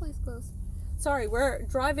this place close? Sorry, we're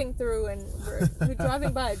driving through and we're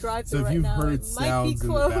driving by a drive-through right now. So if you've heard sounds in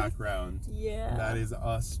the background, yeah, that is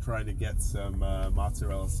us trying to get some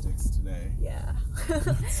mozzarella sticks today. Yeah.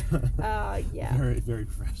 Very, very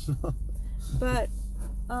professional. But,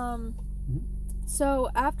 so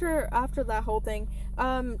after that whole thing,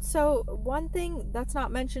 so one thing that's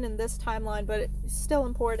not mentioned in this timeline, but it's still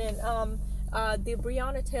important, the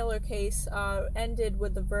Breonna Taylor case ended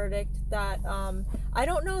with the verdict that I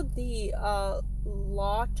don't know the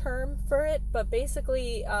law term for it, but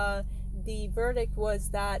basically the verdict was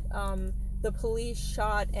that the police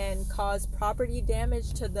shot and caused property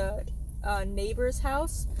damage to the neighbor's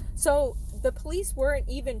house. So the police weren't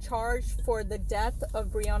even charged for the death of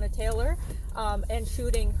Breonna Taylor and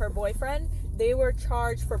shooting her boyfriend. They were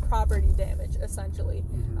charged for property damage, essentially.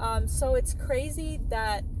 So it's crazy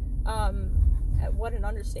that what an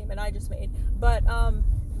understatement I just made, but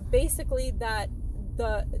basically that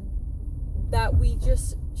we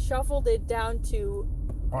just shuffled it down to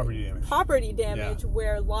property damage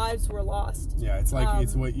where lives were lost. Yeah, it's like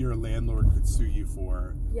it's what your landlord could sue you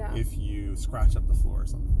for if you scratch up the floor or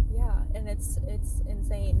something. Yeah, and it's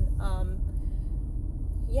insane.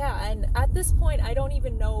 And at this point I don't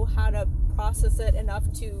even know how to process it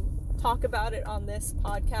enough to talk about it on this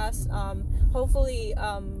podcast. Hopefully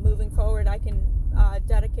moving forward I can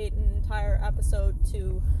dedicate an entire episode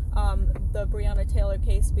to the Breonna Taylor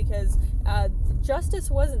case, because justice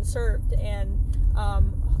wasn't served, and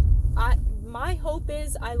my hope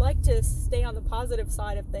is, I like to stay on the positive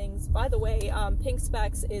side of things. By the way, Pink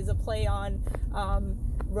Specs is a play on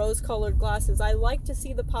rose-colored glasses. I like to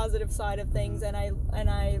see the positive side of things, and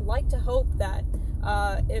I like to hope that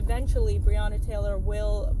eventually Breonna Taylor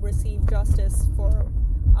will receive justice for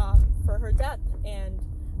her death, and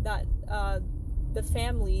that the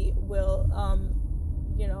family will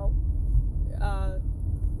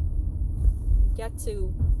get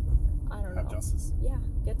to, I don't know, justice. Yeah,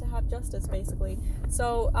 get to have justice, basically.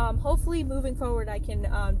 So hopefully moving forward I can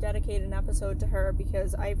dedicate an episode to her,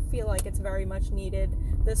 because I feel like it's very much needed.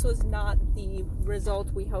 This was not the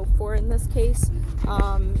result we hoped for in this case,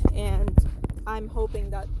 and I'm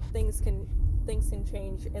hoping that things can things can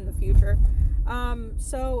change in the future.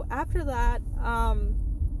 So after that,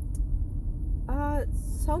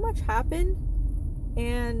 so much happened,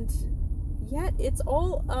 and yet it's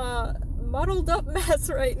all muddled up mess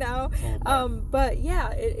right now. But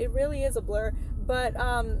yeah, it really is a blur. But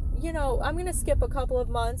you know, I'm gonna skip a couple of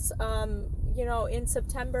months. You know, in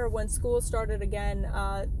September, when school started again,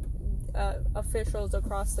 officials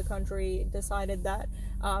across the country decided that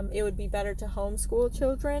it would be better to homeschool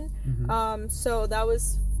children. So that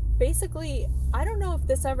was basically, I don't know if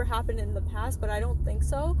this ever happened in the past, but I don't think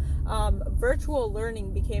so. Virtual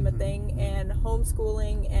learning became a thing, and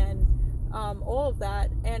homeschooling, and all of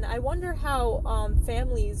that. And I wonder how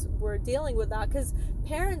families were dealing with that, because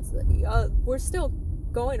parents were still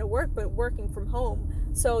going to work, but working from home.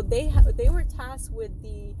 So they were tasked with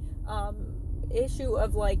the issue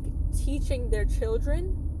of like teaching their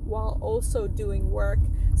children while also doing work.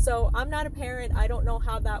 So I'm not a parent. I don't know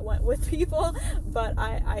how that went with people, but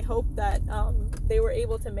I hope that they were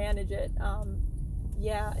able to manage it.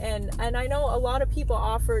 Yeah, and I know a lot of people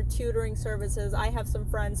offered tutoring services. I have some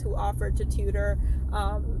friends who offered to tutor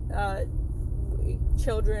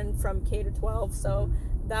children from K to 12, so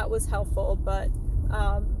that was helpful. But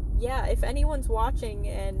yeah, if anyone's watching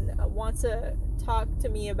and wants to talk to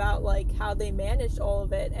me about like how they managed all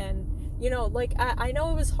of it, and you know, like I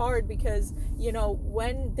know it was hard because, you know,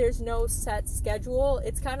 when there's no set schedule,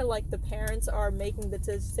 it's kind of like the parents are making the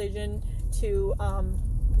decision to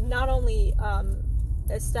not only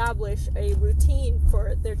establish a routine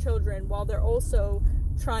for their children while they're also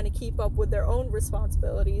trying to keep up with their own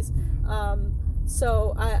responsibilities.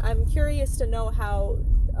 So I'm curious to know how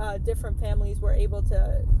different families were able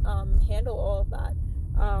to handle all of that.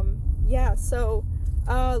 Yeah, so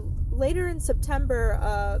later in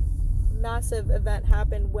September, massive event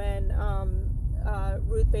happened when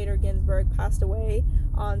Ruth Bader Ginsburg passed away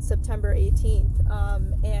on September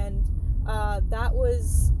 18th, and that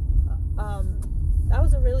was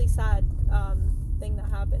a really sad thing that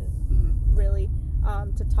happened, really,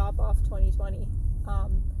 to top off 2020.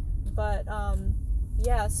 But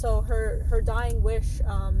yeah, so her dying wish,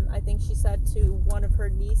 I think she said to one of her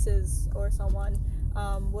nieces or someone,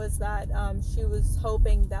 was that she was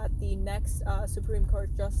hoping that the next Supreme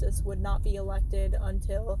Court justice would not be elected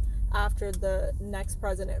until after the next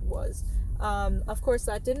president was. Of course,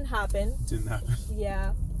 that didn't happen.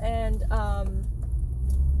 Yeah, and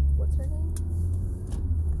what's her name?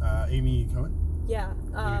 Amy Cohen? Yeah.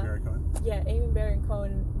 Amy Barry Cohen? Yeah, Amy Barry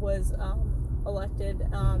Cohen was elected.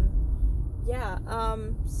 Yeah,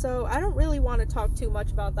 so I don't really want to talk too much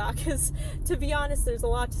about that because, to be honest, there's a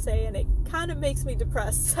lot to say and it kind of makes me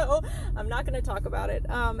depressed, so I'm not going to talk about it.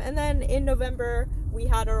 And then in November, we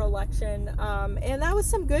had our election, and that was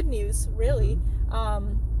some good news, really.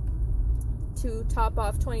 To top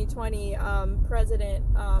off 2020,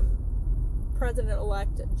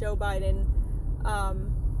 President-elect Joe Biden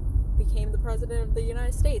became the President of the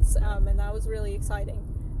United States, and that was really exciting.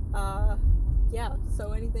 Yeah,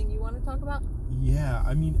 so anything you want to talk about? Yeah,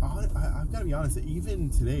 I mean, I've got to be honest, even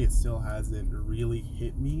today it still hasn't really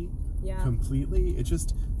hit me completely. It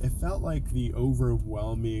felt like the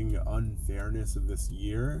overwhelming unfairness of this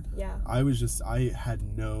year. Yeah. I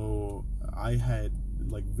had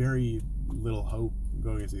like very little hope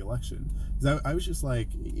going into the election. Because I was just like,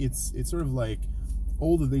 it's sort of like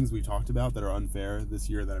all the things we talked about that are unfair this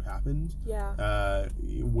year that have happened. Yeah.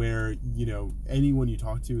 Where, you know, anyone you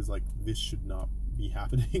talk to is like, this should not be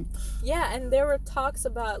happening. Yeah, and there were talks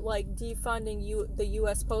about like defunding the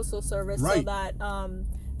U.S. Postal Service, right, so that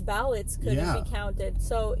ballots couldn't be counted.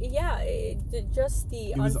 So yeah, just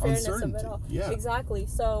the unfairness of it all. Yeah. Exactly.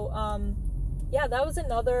 So yeah, that was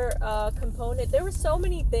another component. There were so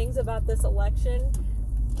many things about this election.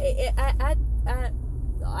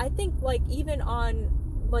 I think like even on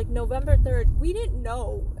like November 3rd, we didn't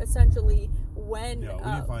know essentially when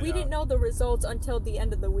we didn't know the results until the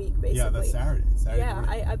end of the week, basically. Yeah, that's Saturday. Yeah,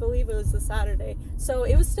 I believe it was the Saturday. So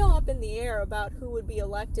it was still up in the air about who would be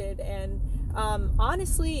elected, and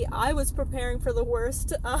honestly, I was preparing for the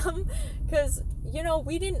worst because, you know,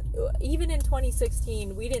 we didn't, even in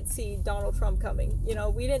 2016, we didn't see Donald Trump coming. You know,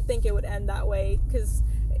 we didn't think it would end that way because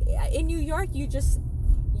in New York, you just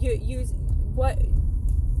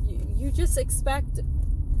expect,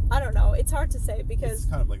 I don't know, it's hard to say because it's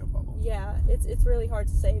kind of like a bubble. Yeah, it's really hard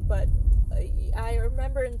to say, but I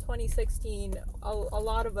remember in 2016 a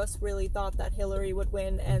lot of us really thought that Hillary would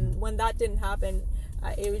win, and when that didn't happen,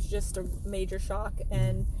 it was just a major shock,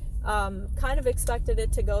 and kind of expected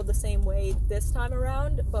it to go the same way this time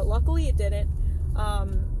around, but luckily it didn't.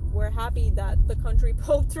 we're happy that the country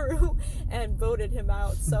pulled through and voted him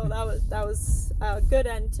out. So that was a good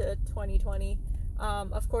end to 2020.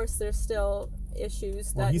 Of course, there's still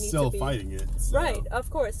issues that he's need still to be fighting it. So. Right, of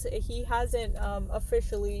course. He hasn't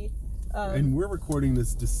officially... and we're recording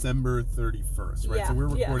this December 31st, right? So we're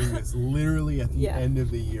recording this literally at the end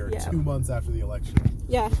of the year, 2 months after the election.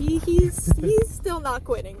 Yeah, he's still not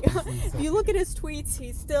quitting. If you look at his tweets,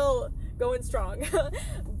 he's still going strong.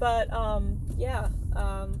 But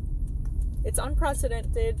it's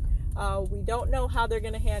unprecedented. We don't know how they're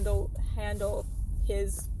going to handle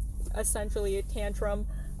his essentially a tantrum,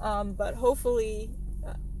 but hopefully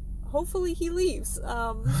he leaves.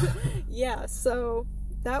 So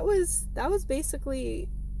that was basically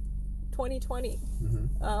 2020,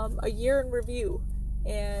 a year in review,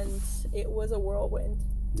 and it was a whirlwind.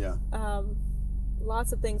 Yeah.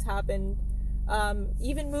 Lots of things happened.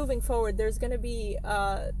 Even moving forward, there's going to be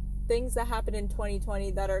things that happen in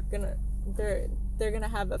 2020 that are they're gonna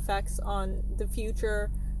have effects on the future.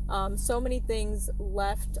 So many things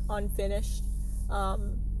left unfinished.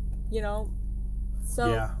 So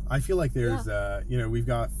yeah, I feel like there's we've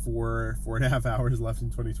got 4.5 hours left in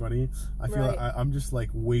 2020. I feel like I'm just like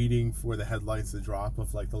waiting for the headlines to drop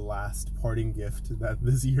of like the last parting gift that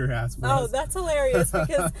this year has for us. Oh, that's hilarious,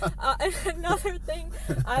 because another thing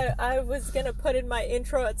I was gonna put in my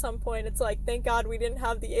intro at some point, it's like, thank God we didn't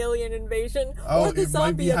have the alien invasion or the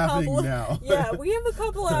zombie apocalypse. Now. Yeah, we have a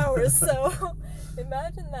couple hours, so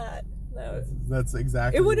imagine that. No, that's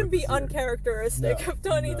exactly. It wouldn't be uncharacteristic of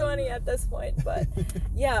 2020 at this point, but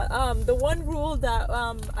the one rule that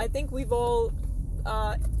I think we've all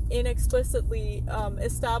inexplicitly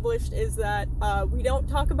established is that we don't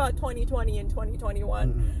talk about 2020 and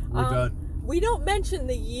 2021. We're done. We don't mention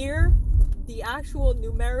the year, the actual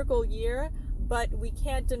numerical year, but we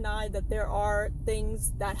can't deny that there are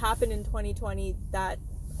things that happen in 2020 that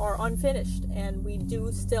are unfinished, and we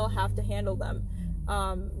do still have to handle them.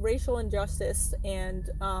 Racial injustice and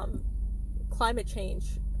climate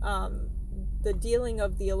change, the dealing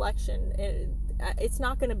of the election, it's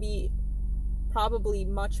not going to be probably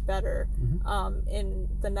much better in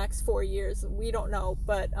the next 4 years. We don't know,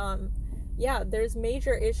 but there's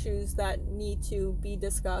major issues that need to be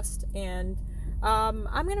discussed, and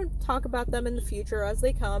I'm going to talk about them in the future as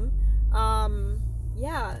they come.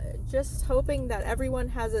 Just hoping that everyone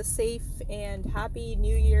has a safe and happy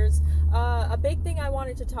New Year's. A big thing I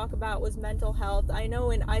wanted to talk about was mental health. I know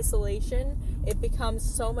in isolation, it becomes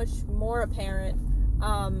so much more apparent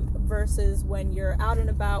versus when you're out and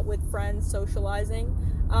about with friends socializing.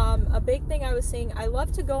 A big thing I was seeing, I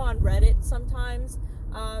love to go on Reddit sometimes,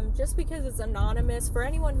 just because it's anonymous. For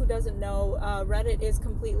anyone who doesn't know, Reddit is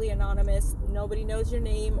completely anonymous. Nobody knows your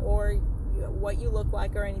name or what you look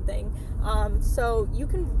like or anything, so you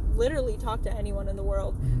can literally talk to anyone in the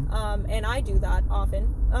world, and I do that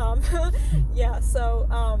often.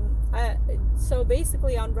 So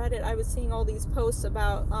basically on Reddit I was seeing all these posts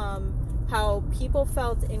about how people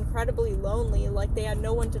felt incredibly lonely, like they had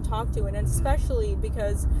no one to talk to, and especially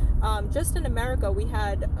because just in America we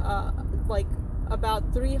had like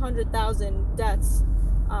about 300,000 deaths.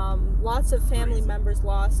 Lots of family members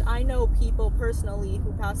lost. I know people personally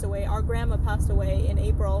who passed away. Our grandma passed away in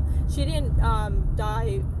April. She didn't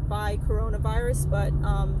die by coronavirus, but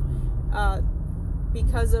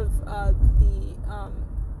because of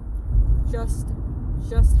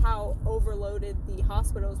just how overloaded the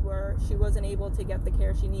hospitals were, she wasn't able to get the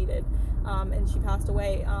care she needed, and she passed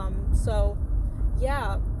away.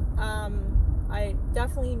 I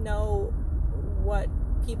definitely know what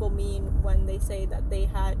people mean when they say that they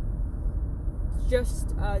had just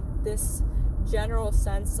this general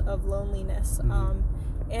sense of loneliness.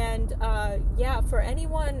 For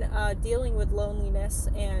anyone dealing with loneliness,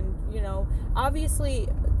 and obviously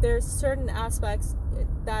there's certain aspects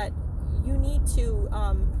that you need to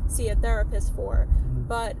see a therapist for,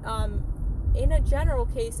 but in a general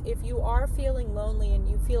case, if you are feeling lonely and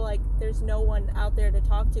you feel like there's no one out there to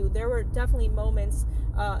talk to, there were definitely moments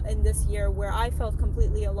in this year where I felt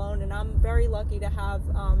completely alone, and I'm very lucky to have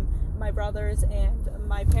my brothers and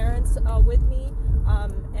my parents with me,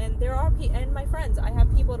 and there are and my friends. I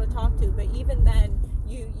have people to talk to, but even then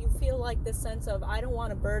you feel like this sense of, I don't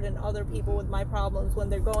want to burden other people with my problems when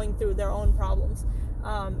they're going through their own problems,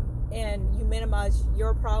 and you minimize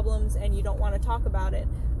your problems and you don't want to talk about it.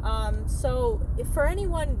 So if for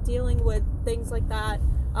anyone dealing with things like that,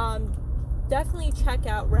 definitely check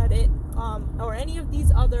out Reddit, or any of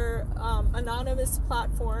these other anonymous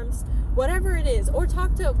platforms, whatever it is, or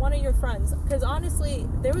talk to one of your friends, because honestly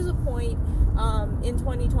there was a point in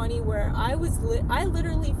 2020 where I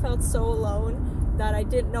literally felt so alone that I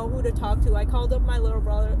didn't know who to talk to, I called up my little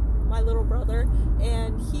brother,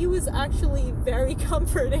 and he was actually very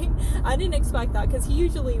comforting. I didn't expect that because he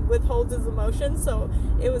usually withholds his emotions, so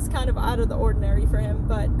it was kind of out of the ordinary for him.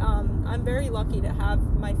 But I'm very lucky to have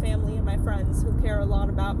my family and my friends who care a lot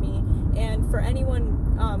about me. And for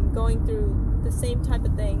anyone going through the same type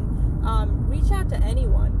of thing, reach out to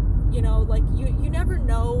anyone. You know, like you never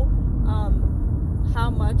know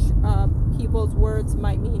how much people's words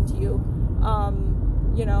might mean to you.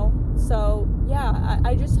 You know, so yeah,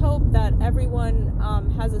 I just hope that everyone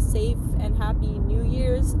has a safe and happy New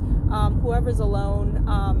Year's. Whoever's alone,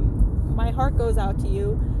 my heart goes out to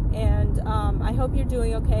you, and I hope you're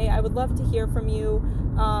doing okay. I would love to hear from you,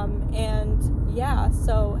 and yeah,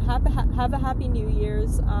 so have a happy New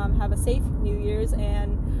Year's, have a safe New Year's,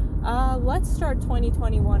 and let's start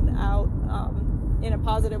 2021 out in a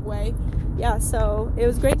positive way. Yeah, so it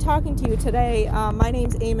was great talking to you today. My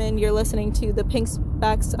name's Eamon. You're listening to the Pink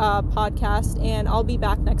Specs podcast, and I'll be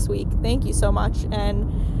back next week. Thank you so much,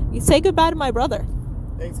 and say goodbye to my brother.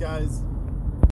 Thanks, guys.